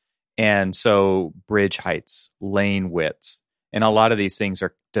is. And so bridge heights, lane widths, and a lot of these things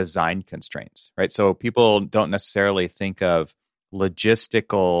are design constraints, right? So people don't necessarily think of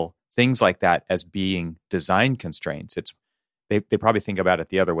logistical things like that as being design constraints. They probably think about it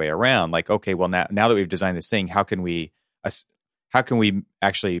the other way around. Like, okay, well now that we've designed this thing, how can we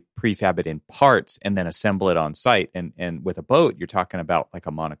actually prefab it in parts and then assemble it on site? And with a boat, you're talking about like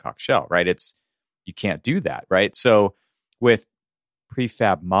a monocoque shell, right? You can't do that, right? So with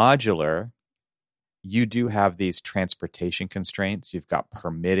prefab modular, you do have these transportation constraints. You've got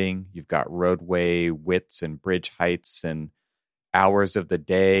permitting, you've got roadway widths and bridge heights and hours of the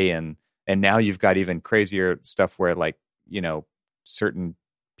day, and now you've got even crazier stuff where, like, certain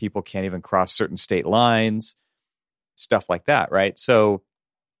people can't even cross certain state lines, stuff like that, right? So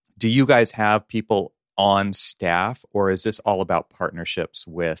do you guys have people on staff, or is this all about partnerships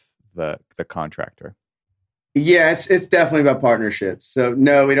with the contractor? Yeah, it's definitely about partnerships. So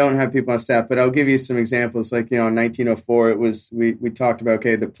no, we don't have people on staff, but I'll give you some examples. Like, in 1904, it was, we talked about,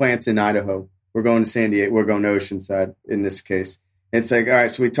 okay, the plant's in Idaho. We're going to San Diego. We're going to Oceanside in this case. It's like, all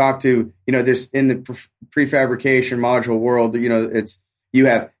right, so we talked to, there's in the prefabrication module world, it's, you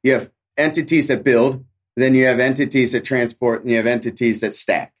have entities that build, then you have entities that transport, and you have entities that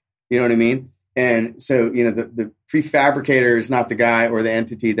stack. You know what I mean? And so, the prefabricator is not the guy or the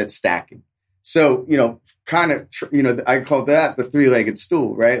entity that's stacking. So, I call that the 3-legged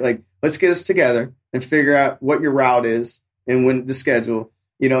stool, right? Like, let's get us together and figure out what your route is and when the schedule.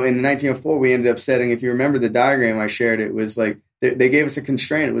 In 1904, we ended up setting, if you remember the diagram I shared, it was like, they gave us a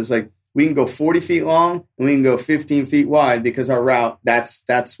constraint. It was like, we can go 40 feet long and we can go 15 feet wide because our route,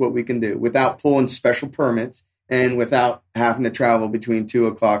 that's what we can do without pulling special permits and without having to travel between 2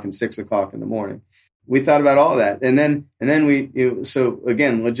 o'clock and 6 o'clock in the morning. We thought about all that. And then so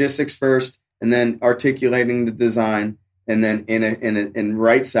again, logistics first, and then articulating the design, and then in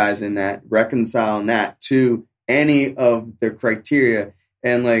right sizing that, reconciling that to any of the criteria.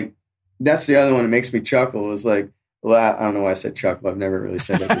 And like, that's the other one that makes me chuckle is like, well, I don't know why I said chuckle. I've never really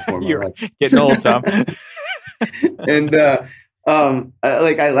said that before. You're getting old, Tom. And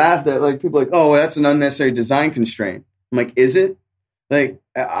I laughed at, like, people like, oh, well, that's an unnecessary design constraint. I'm like, is it? Like,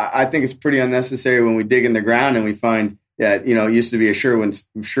 I think it's pretty unnecessary when we dig in the ground and we find that, it used to be a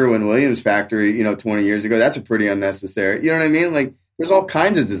Sherwin-Williams factory, 20 years ago. That's a pretty unnecessary. You know what I mean? Like, there's all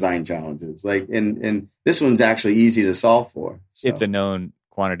kinds of design challenges. Like, and this one's actually easy to solve for. So. It's a known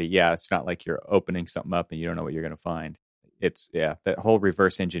quantity. Yeah, it's not like you're opening something up and you don't know what you're going to find. It's, that whole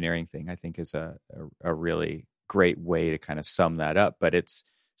reverse engineering thing, I think, is a really great way to kind of sum that up. But it's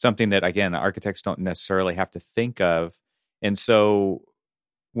something that, again, architects don't necessarily have to think of. And so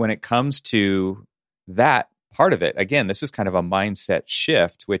when it comes to that part of it, again, this is kind of a mindset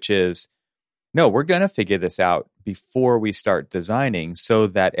shift, which is no, we're going to figure this out before we start designing so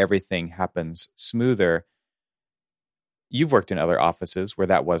that everything happens smoother. You've worked in other offices where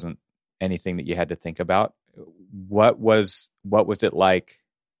that wasn't anything that you had to think about. What was it like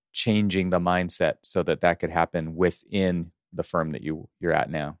changing the mindset so that that could happen within the firm that you're at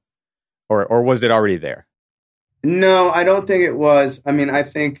now? Or was it already there? No, I don't think it was. I mean, I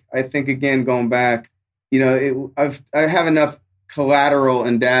think again, going back, I have enough collateral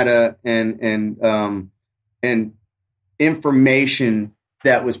and data and information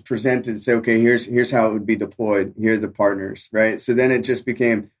that was presented to say, okay, here's how it would be deployed. Here are the partners, right? So then it just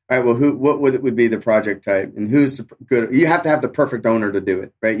became, all right, well, what would be the project type, and who's the good? You have to have the perfect owner to do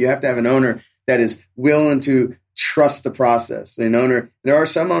it, right? You have to have an owner that is willing to trust the process. There are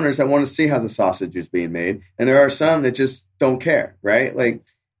some owners that want to see how the sausage is being made, and there are some that just don't care, right?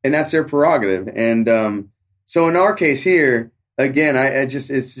 And that's their prerogative. And so in our case here, again, it's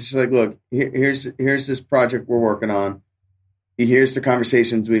just like, look, here's this project we're working on. Here's the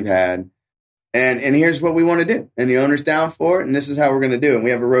conversations we've had, and here's what we want to do. And the owner's down for it, and this is how we're going to do it. And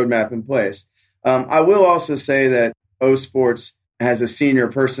we have a roadmap in place. I will also say that O Sports has a senior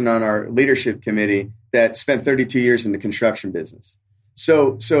person on our leadership committee that spent 32 years in the construction business.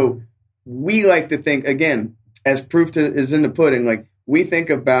 So we like to think, again, as proof is in the pudding, like we think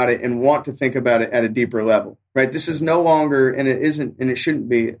about it and want to think about it at a deeper level, right? This is no longer, and it isn't, and it shouldn't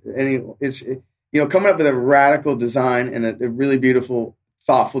be coming up with a radical design and a really beautiful,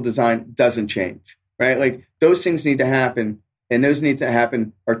 thoughtful design doesn't change, right? Like those things need to happen, and those need to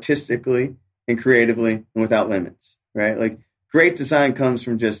happen artistically and creatively and without limits, right? Like great design comes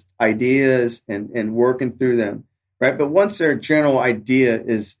from just ideas and working through them, right? But once their general idea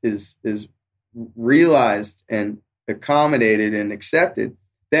is realized and accommodated and accepted,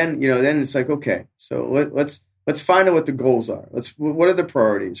 then it's like, okay, so let's find out what the goals are. What are the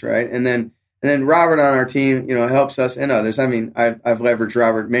priorities, right? And then Robert on our team, helps us and others. I mean, I've leveraged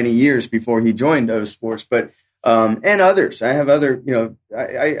Robert many years before he joined O Sports, but and others. I have other,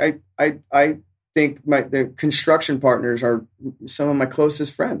 I think the construction partners are some of my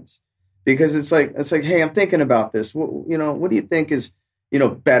closest friends, because it's like, hey, I'm thinking about this. What do you think is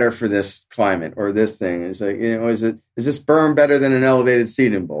better for this climate or this thing? It's like, is this berm better than an elevated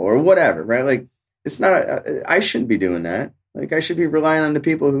seating bowl or whatever, right? Like it's not. I shouldn't be doing that. Like I should be relying on the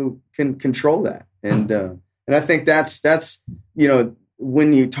people who can control that. And I think that's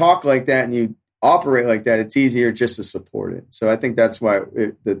when you talk like that and you operate like that, it's easier just to support it. So I think that's why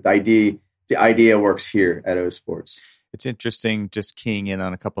the idea works here at O Sports. It's interesting, just keying in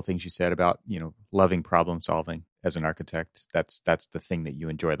on a couple of things you said about, loving problem solving as an architect. That's the thing that you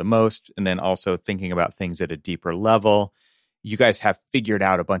enjoy the most. And then also thinking about things at a deeper level. You guys have figured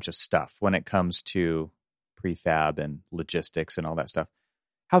out a bunch of stuff when it comes to prefab and logistics and all that stuff.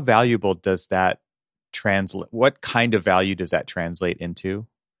 How valuable does that translate? What kind of value does that translate into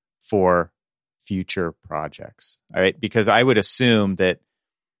for future projects? All right, because I would assume that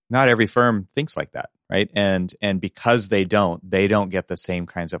not every firm thinks like that, right? And because they don't get the same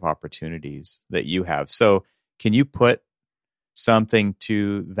kinds of opportunities that you have. So can you put something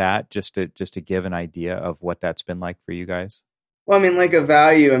to that just to give an idea of what that's been like for you guys? Well, I mean, like a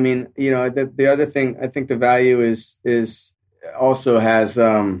value. I mean, the other thing, I think the value is also has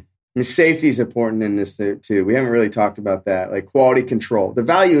safety is important in this too. We haven't really talked about that. Like quality control. The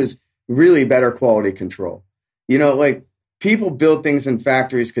value is really better quality control. Like people build things in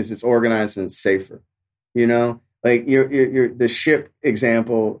factories because it's organized and it's safer. Like your the ship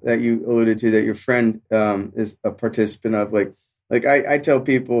example that you alluded to, that your friend is a participant of. Like I tell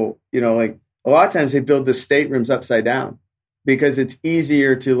people, like a lot of times they build the staterooms upside down, because it's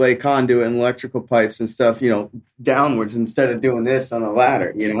easier to lay conduit and electrical pipes and stuff, downwards instead of doing this on a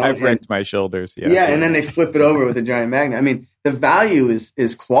ladder. I've wrecked my shoulders. Yeah, and then they flip it over with a giant magnet. I mean, the value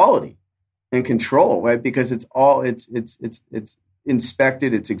is quality and control, right? Because it's all it's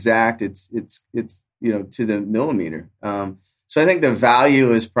inspected, it's exact, it's to the millimeter. So I think the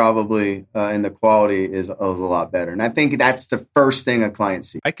value is probably and the quality is a lot better. And I think that's the first thing a client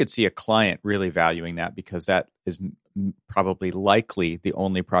sees. I could see a client really valuing that, because that is probably likely the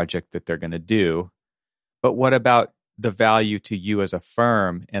only project that they're going to do. But what about the value to you as a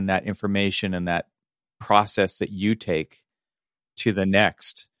firm and that information and that process that you take to the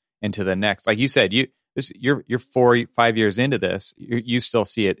next and to the next? Like you said, you're 4-5 years into this. You still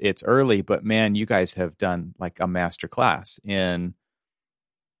see it. It's early, but man, you guys have done like a master class in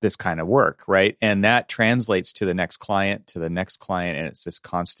this kind of work, right? And that translates to the next client, and it's this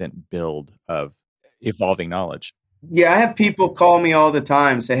constant build of evolving knowledge. Yeah, I have people call me all the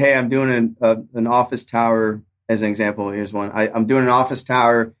time, say, "Hey, I'm doing an office tower." As an example, here's one. I'm doing an office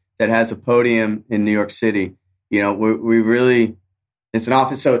tower that has a podium in New York City. You know, we really, it's an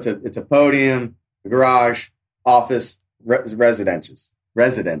office. So it's a podium, a garage, office, residences.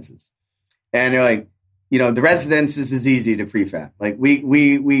 And they're like, you know, the residences is easy to prefab. Like we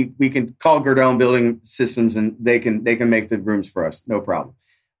can call Gerdau Building Systems and they can make the rooms for us. No problem.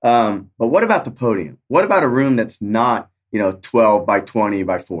 But what about the podium? What about a room that's not, you know, 12 by 20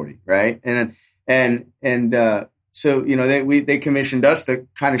 by 40, right? So, you know, they commissioned us to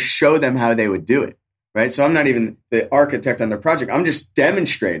kind of show them how they would do it, right? So I'm not even the architect on the project. I'm just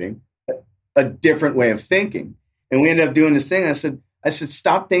demonstrating a different way of thinking. And we ended up doing this thing. I said,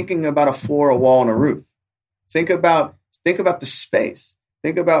 stop thinking about a floor, a wall, and a roof. Think about the space.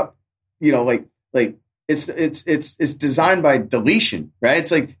 Think about, you know, like it's designed by deletion, right?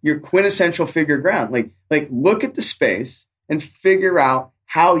 It's like your quintessential figure ground. Like look at the space and figure out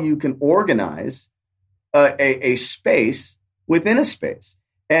how you can organize a space within a space.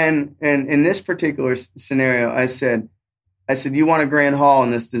 And in this particular scenario, I said, you want a grand hall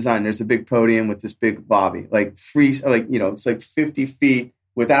in this design. There's a big podium with this big lobby, like you know, it's like 50 feet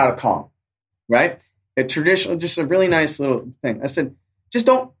without a column, right? A traditional, just a really nice little thing. I said,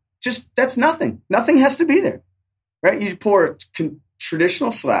 that's nothing. Nothing has to be there, right? You pour a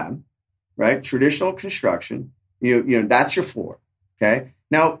traditional slab, right? Traditional construction. You know, that's your floor. Okay.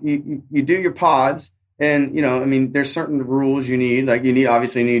 Now you do your pods. And, you know, I mean, there's certain rules you need, like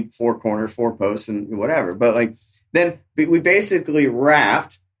obviously need 4 corners, 4 posts and whatever. But like, then we basically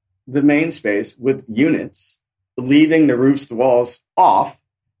wrapped the main space with units, leaving the roofs, the walls off.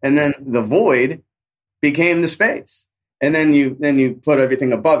 And then the void became the space. And then you put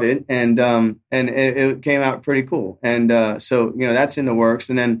everything above it and it came out pretty cool. And so, you know, that's in the works.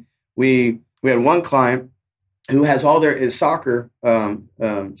 And then we had one client who has all their soccer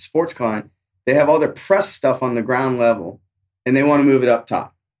sports client. They have all their press stuff on the ground level and they want to move it up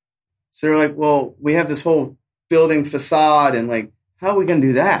top. So they're like, well, we have this whole building facade and like, how are we going to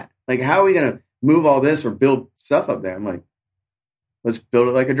do that? Like, how are we going to move all this or build stuff up there? I'm like, let's build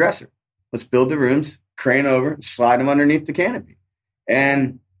it like a dresser. Let's build the rooms, crane over, slide them underneath the canopy.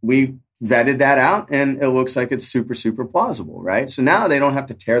 And we vetted that out and it looks like it's super, super plausible, right? So now they don't have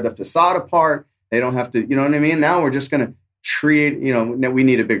to tear the facade apart. They don't have to, you know what I mean? Now we're just going to treat, you know, we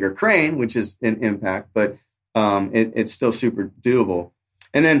need a bigger crane, which is an impact, but it's still super doable.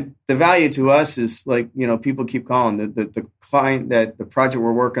 And then the value to us is like, you know, people keep calling the client that the project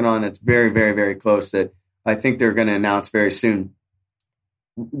we're working on that's very, very, very close that I think they're going to announce very soon.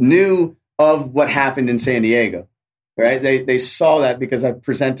 Knew of what happened in San Diego, right? They saw that because I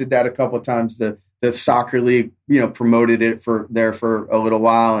presented that a couple of times. The soccer league, you know, promoted it for a little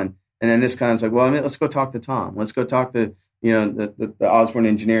while. And then this kind of like, well, I mean, let's go talk to Tom. Let's go talk to, you know, the Osborne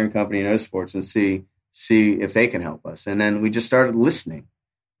Engineering Company in O Sports and see if they can help us. And then we just started listening,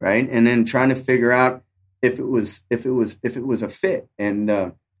 right? And then trying to figure out if it was a fit, and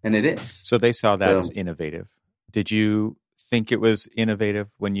it is. So they saw that as innovative. Did you think it was innovative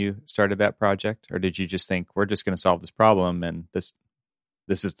when you started that project, or did you just think we're just going to solve this problem and this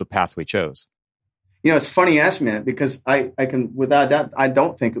is the path we chose? You know, it's funny you ask me that because I can, without doubt, I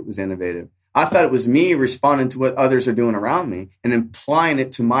don't think it was innovative. I thought it was me responding to what others are doing around me and applying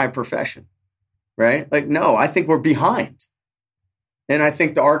it to my profession, right? Like, no, I think we're behind. And I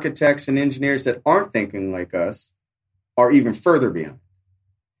think the architects and engineers that aren't thinking like us are even further behind.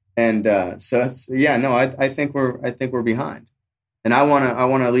 And so it's, yeah, no, I think we're behind. And I want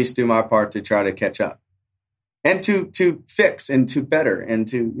to at least do my part to try to catch up and to fix and to better and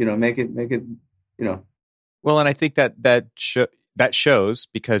to, you know, make it, you know. Well, and I think that shows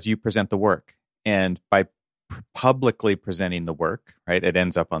because you present the work, and by publicly presenting the work, right, it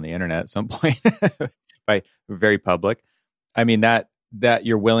ends up on the internet at some point by very public. I mean, that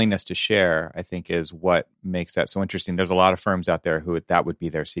your willingness to share, I think, is what makes that so interesting. There's a lot of firms out there who that would be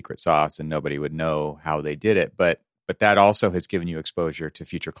their secret sauce and nobody would know how they did it. But that also has given you exposure to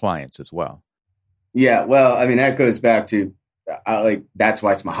future clients as well. Yeah, well, I mean, that goes back to that's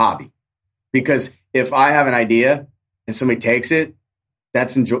why it's my hobby. Because if I have an idea and somebody takes it,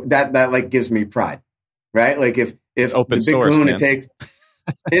 that like gives me pride, right? Like if it's open the big source, kahuna takes,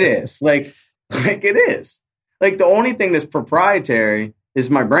 it is like it is. Like the only thing that's proprietary is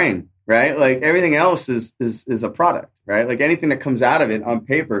my brain, right? Like everything else is a product, right? Like anything that comes out of it on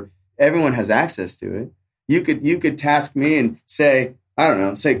paper, everyone has access to it. You could task me and say, I don't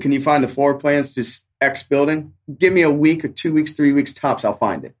know, can you find the floor plans to X building? Give me a week or 2 weeks, 3 weeks tops, I'll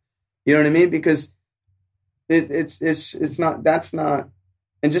find it. You know what I mean? Because it's not, that's not,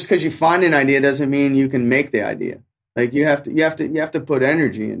 and just because you find an idea doesn't mean you can make the idea. Like you have to put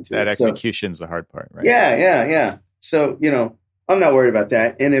energy into that. That execution's the hard part, right? Yeah. So, you know, I'm not worried about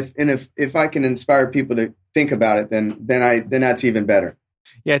that. And if I can inspire people to think about it, then that's even better.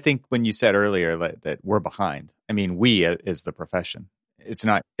 Yeah, I think when you said earlier that we're behind, I mean, we is the profession. It's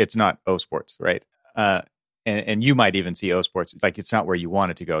not O Sports, right? And you might even see O Sports like it's not where you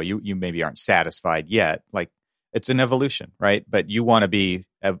want it to go. You maybe aren't satisfied yet. Like it's an evolution, right? But you want to be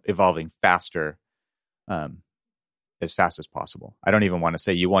evolving faster, as fast as possible. I don't even want to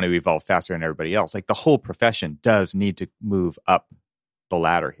say you want to evolve faster than everybody else. Like the whole profession does need to move up the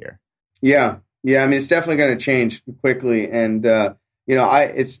ladder here. Yeah. I mean, it's definitely going to change quickly, and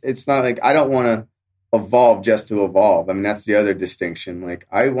it's not like I don't want to evolve just to evolve. I mean, that's the other distinction. Like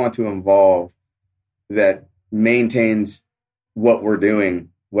I want to evolve that maintains what we're doing,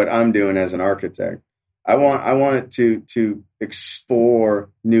 what I'm doing as an architect. I want it to explore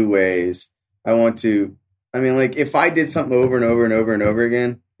new ways. I mean, like if I did something over and over and over and over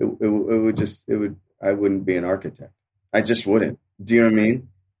again, I wouldn't be an architect. I just wouldn't. Do you know what I mean?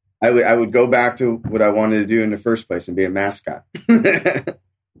 I would go back to what I wanted to do in the first place and be a mascot.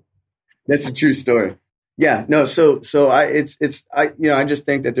 That's a true story. Yeah, no. So I just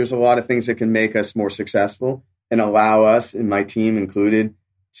think that there's a lot of things that can make us more successful and allow us, and my team included,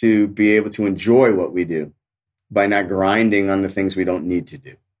 to be able to enjoy what we do by not grinding on the things we don't need to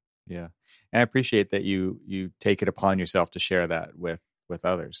do. Yeah. And I appreciate that you take it upon yourself to share that with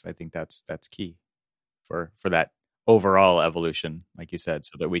others. I think that's key for that overall evolution, like you said,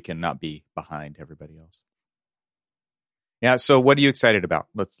 so that we can not be behind everybody else. Yeah. So what are you excited about?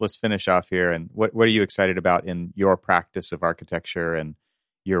 Let's finish off here. And what are you excited about in your practice of architecture and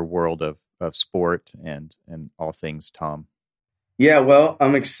your world of sport and all things Tom? Yeah, well,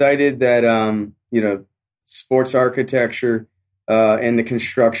 I'm excited that sports architecture and the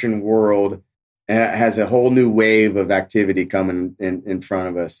construction world has a whole new wave of activity coming in front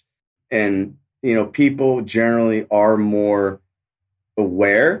of us. And, people generally are more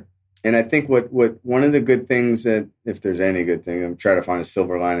aware. And I think what one of the good things that, if there's any good thing, I'm trying to find a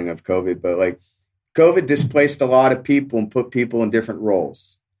silver lining of COVID, but like COVID displaced a lot of people and put people in different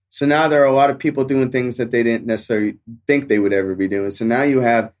roles. So now there are a lot of people doing things that they didn't necessarily think they would ever be doing. So now you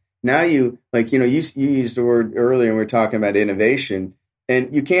used the word earlier when we were talking about innovation,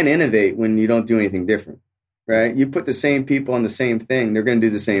 and you can't innovate when you don't do anything different, right? You put the same people on the same thing, they're going to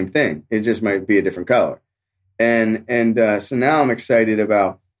do the same thing. It just might be a different color. And so now I'm excited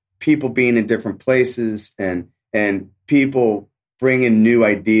about people being in different places and people bringing new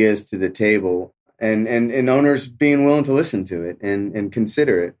ideas to the table and owners being willing to listen to it and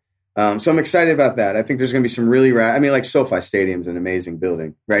consider it. So I'm excited about that. I think there's going to be some really like SoFi Stadium's an amazing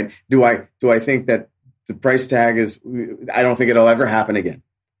building, right? Do I think that the price tag I don't think it'll ever happen again.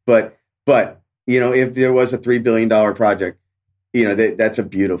 But if there was a $3 billion project, that's a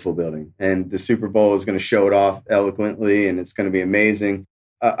beautiful building, and the Super Bowl is going to show it off eloquently, and it's going to be amazing.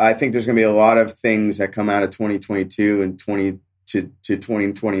 I think there's going to be a lot of things that come out of 2022 and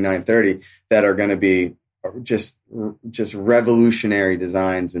 2029, 30 that are going to be just revolutionary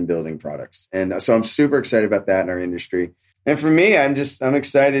designs and building products. And so I'm super excited about that in our industry. And for me, I'm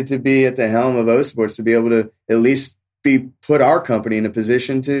excited to be at the helm of O Sports, to be able to at least put our company in a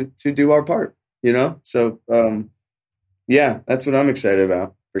position to do our part, So, that's what I'm excited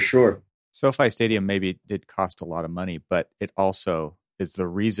about for sure. SoFi Stadium maybe did cost a lot of money, but it also is the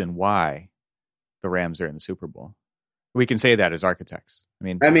reason why the Rams are in the Super Bowl. We can say that as architects.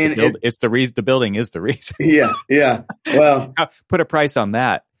 It's the reason. The building is the reason. Yeah. Well, put a price on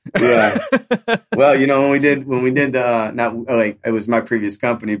that. Yeah. Well, when we did not like it was my previous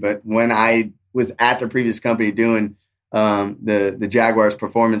company, but when I was at the previous company doing the Jaguars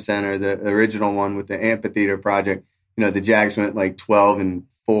Performance Center, the original one with the amphitheater project, the Jags went like 12-4,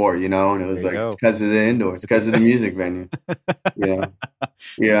 and it was like it's because of the indoors, because of the music venue.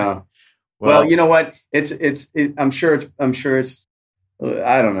 Yeah. Well, you know what? I'm sure it's.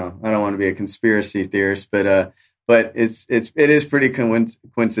 I don't know. I don't want to be a conspiracy theorist, but it is pretty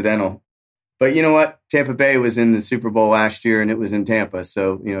coincidental. But you know what? Tampa Bay was in the Super Bowl last year, and it was in Tampa,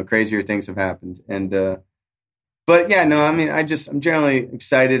 so crazier things have happened. And but yeah, no, I'm generally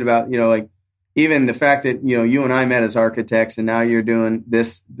excited about like even the fact that you and I met as architects, and now you're doing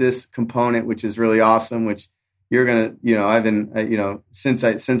this component, which is really awesome. Which you're gonna, I've been, since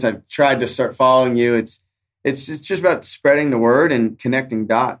I've tried to start following you, it's just about spreading the word and connecting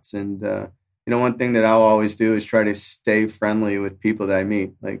dots. And one thing that I'll always do is try to stay friendly with people that I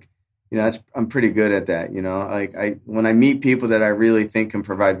meet. Like, I'm pretty good at that. Like when I meet people that I really think can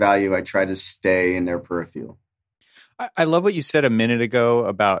provide value, I try to stay in their peripheral. I love what you said a minute ago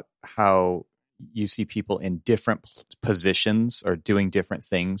about how you see people in different positions or doing different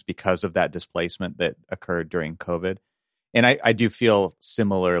things because of that displacement that occurred during COVID. And I do feel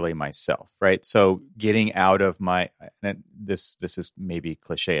similarly myself, right? So getting out of and this is maybe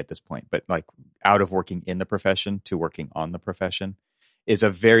cliche at this point, but like out of working in the profession to working on the profession is a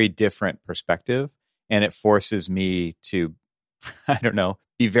very different perspective. And it forces me to, I don't know,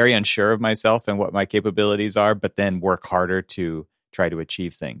 be very unsure of myself and what my capabilities are, but then work harder to try to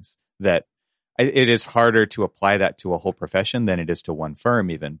achieve things. That it is harder to apply that to a whole profession than it is to one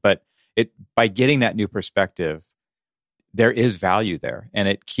firm even. But by getting that new perspective, there is value there, and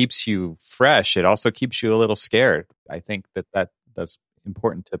it keeps you fresh. It also keeps you a little scared. I think that's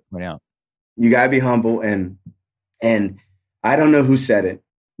important to point out. You gotta be humble, and I don't know who said it,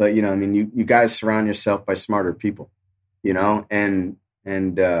 but I mean, you got to surround yourself by smarter people, and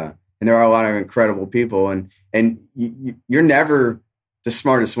there are a lot of incredible people, and you're never the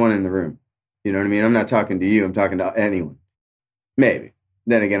smartest one in the room. You know what I mean? I'm not talking to you. I'm talking to anyone. Maybe.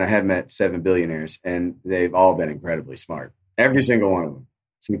 Then again, I have met 7 billionaires, and they've all been incredibly smart. Every single one of them.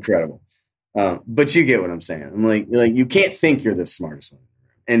 It's incredible. But you get what I'm saying. I'm like you can't think you're the smartest one.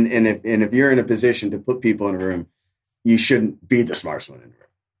 And if you're in a position to put people in a room, you shouldn't be the smartest one in the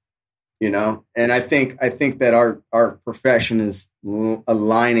room. And I think that our profession is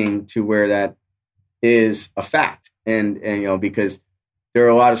aligning to where that is a fact. And because there are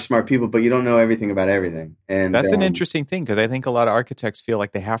a lot of smart people, but you don't know everything about everything. And that's an interesting thing, because I think a lot of architects feel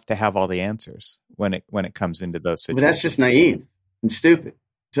like they have to have all the answers when it comes into those situations. But that's just naive and stupid.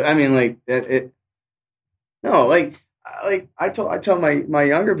 So I mean, I tell my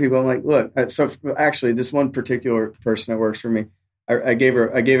younger people, I'm like, look. So actually, this one particular person that works for me, I gave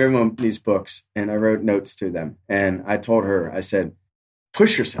everyone these books, and I wrote notes to them, and I told her, I said,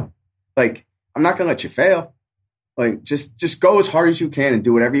 push yourself. Like, I'm not going to let you fail. Like, just go as hard as you can and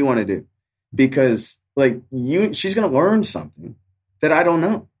do whatever you want to do, because she's going to learn something that I don't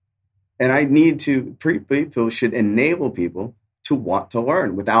know. And I need to, people should enable people to want to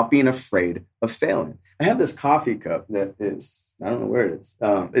learn without being afraid of failing. I have this coffee cup that is, I don't know where it is.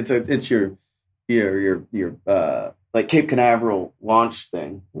 It's your like Cape Canaveral launch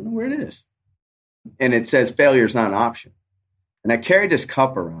thing. I don't know where it is. And it says failure is not an option. And I carried this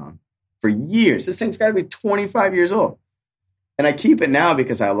cup around for years. This thing's got to be 25 years old. And I keep it now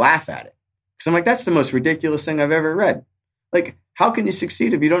because I laugh at it. Because I'm like, that's the most ridiculous thing I've ever read. Like, how can you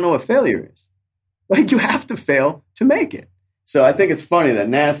succeed if you don't know what failure is? Like, you have to fail to make it. So I think it's funny that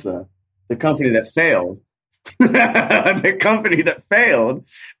NASA, the company that failed,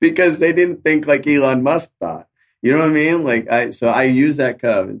 because they didn't think like Elon Musk thought. You know what I mean? So I use that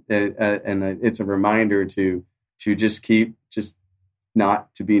cup, and it's a reminder to just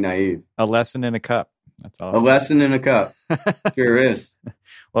not to be naive. A lesson in a cup. That's awesome. A lesson in a cup. Sure is.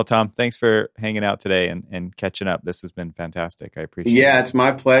 Well, Tom, thanks for hanging out today and catching up. This has been fantastic. I appreciate it. Yeah, it's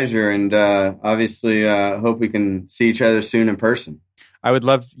my pleasure. And obviously, hope we can see each other soon in person. I would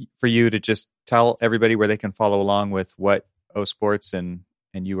love for you to just tell everybody where they can follow along with what O Sports and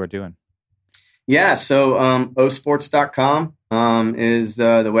you are doing. Yeah, so osports.com is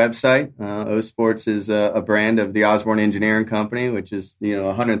the website. O Sports is a brand of the Osborne Engineering Company, which is a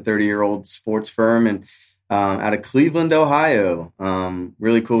 130-year-old sports firm and out of Cleveland, Ohio.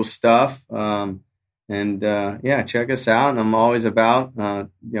 Really cool stuff. Check us out. And I'm always about Tom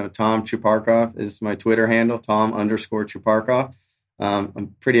Chuparkov is my Twitter handle, Tom_Chuparkov.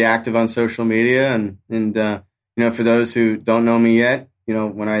 I'm pretty active on social media, and for those who don't know me yet,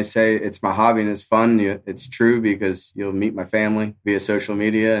 when I say it's my hobby and it's fun, it's true, because you'll meet my family via social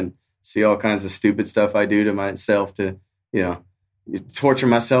media and see all kinds of stupid stuff I do to myself to, torture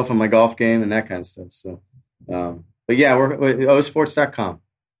myself on my golf game and that kind of stuff. So, we're osports.com.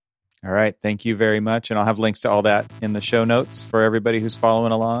 All right. Thank you very much. And I'll have links to all that in the show notes for everybody who's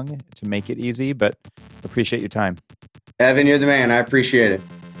following along to make it easy, but appreciate your time. Evan, you're the man. I appreciate it.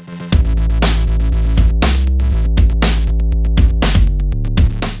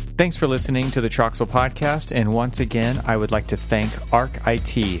 Thanks for listening to the Troxel Podcast, and once again, I would like to thank ARC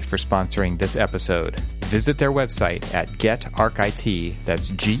IT for sponsoring this episode. Visit their website at GetArcIT,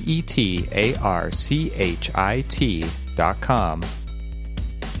 that's GetArchit.com.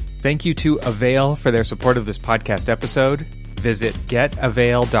 Thank you to Avail for their support of this podcast episode. Visit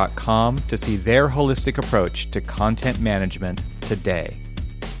getavail.com to see their holistic approach to content management today.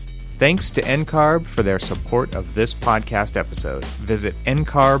 Thanks to NCARB for their support of this podcast episode. Visit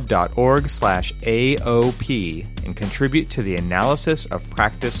ncarb.org/AOP and contribute to the Analysis of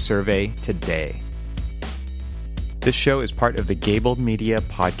Practice survey today. This show is part of the Gable Media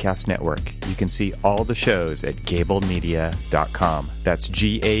Podcast Network. You can see all the shows at gablemedia.com. That's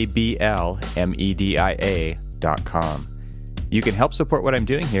GABLMEDIA.com. You can help support what I'm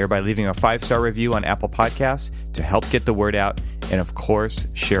doing here by leaving a 5-star review on Apple Podcasts to help get the word out, and of course,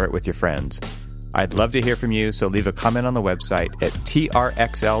 share it with your friends. I'd love to hear from you, so leave a comment on the website at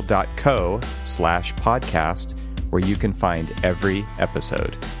trxl.co/podcast, where you can find every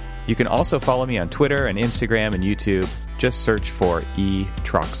episode. You can also follow me on Twitter and Instagram and YouTube. Just search for E.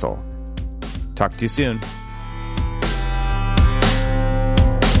 Troxel. Talk to you soon.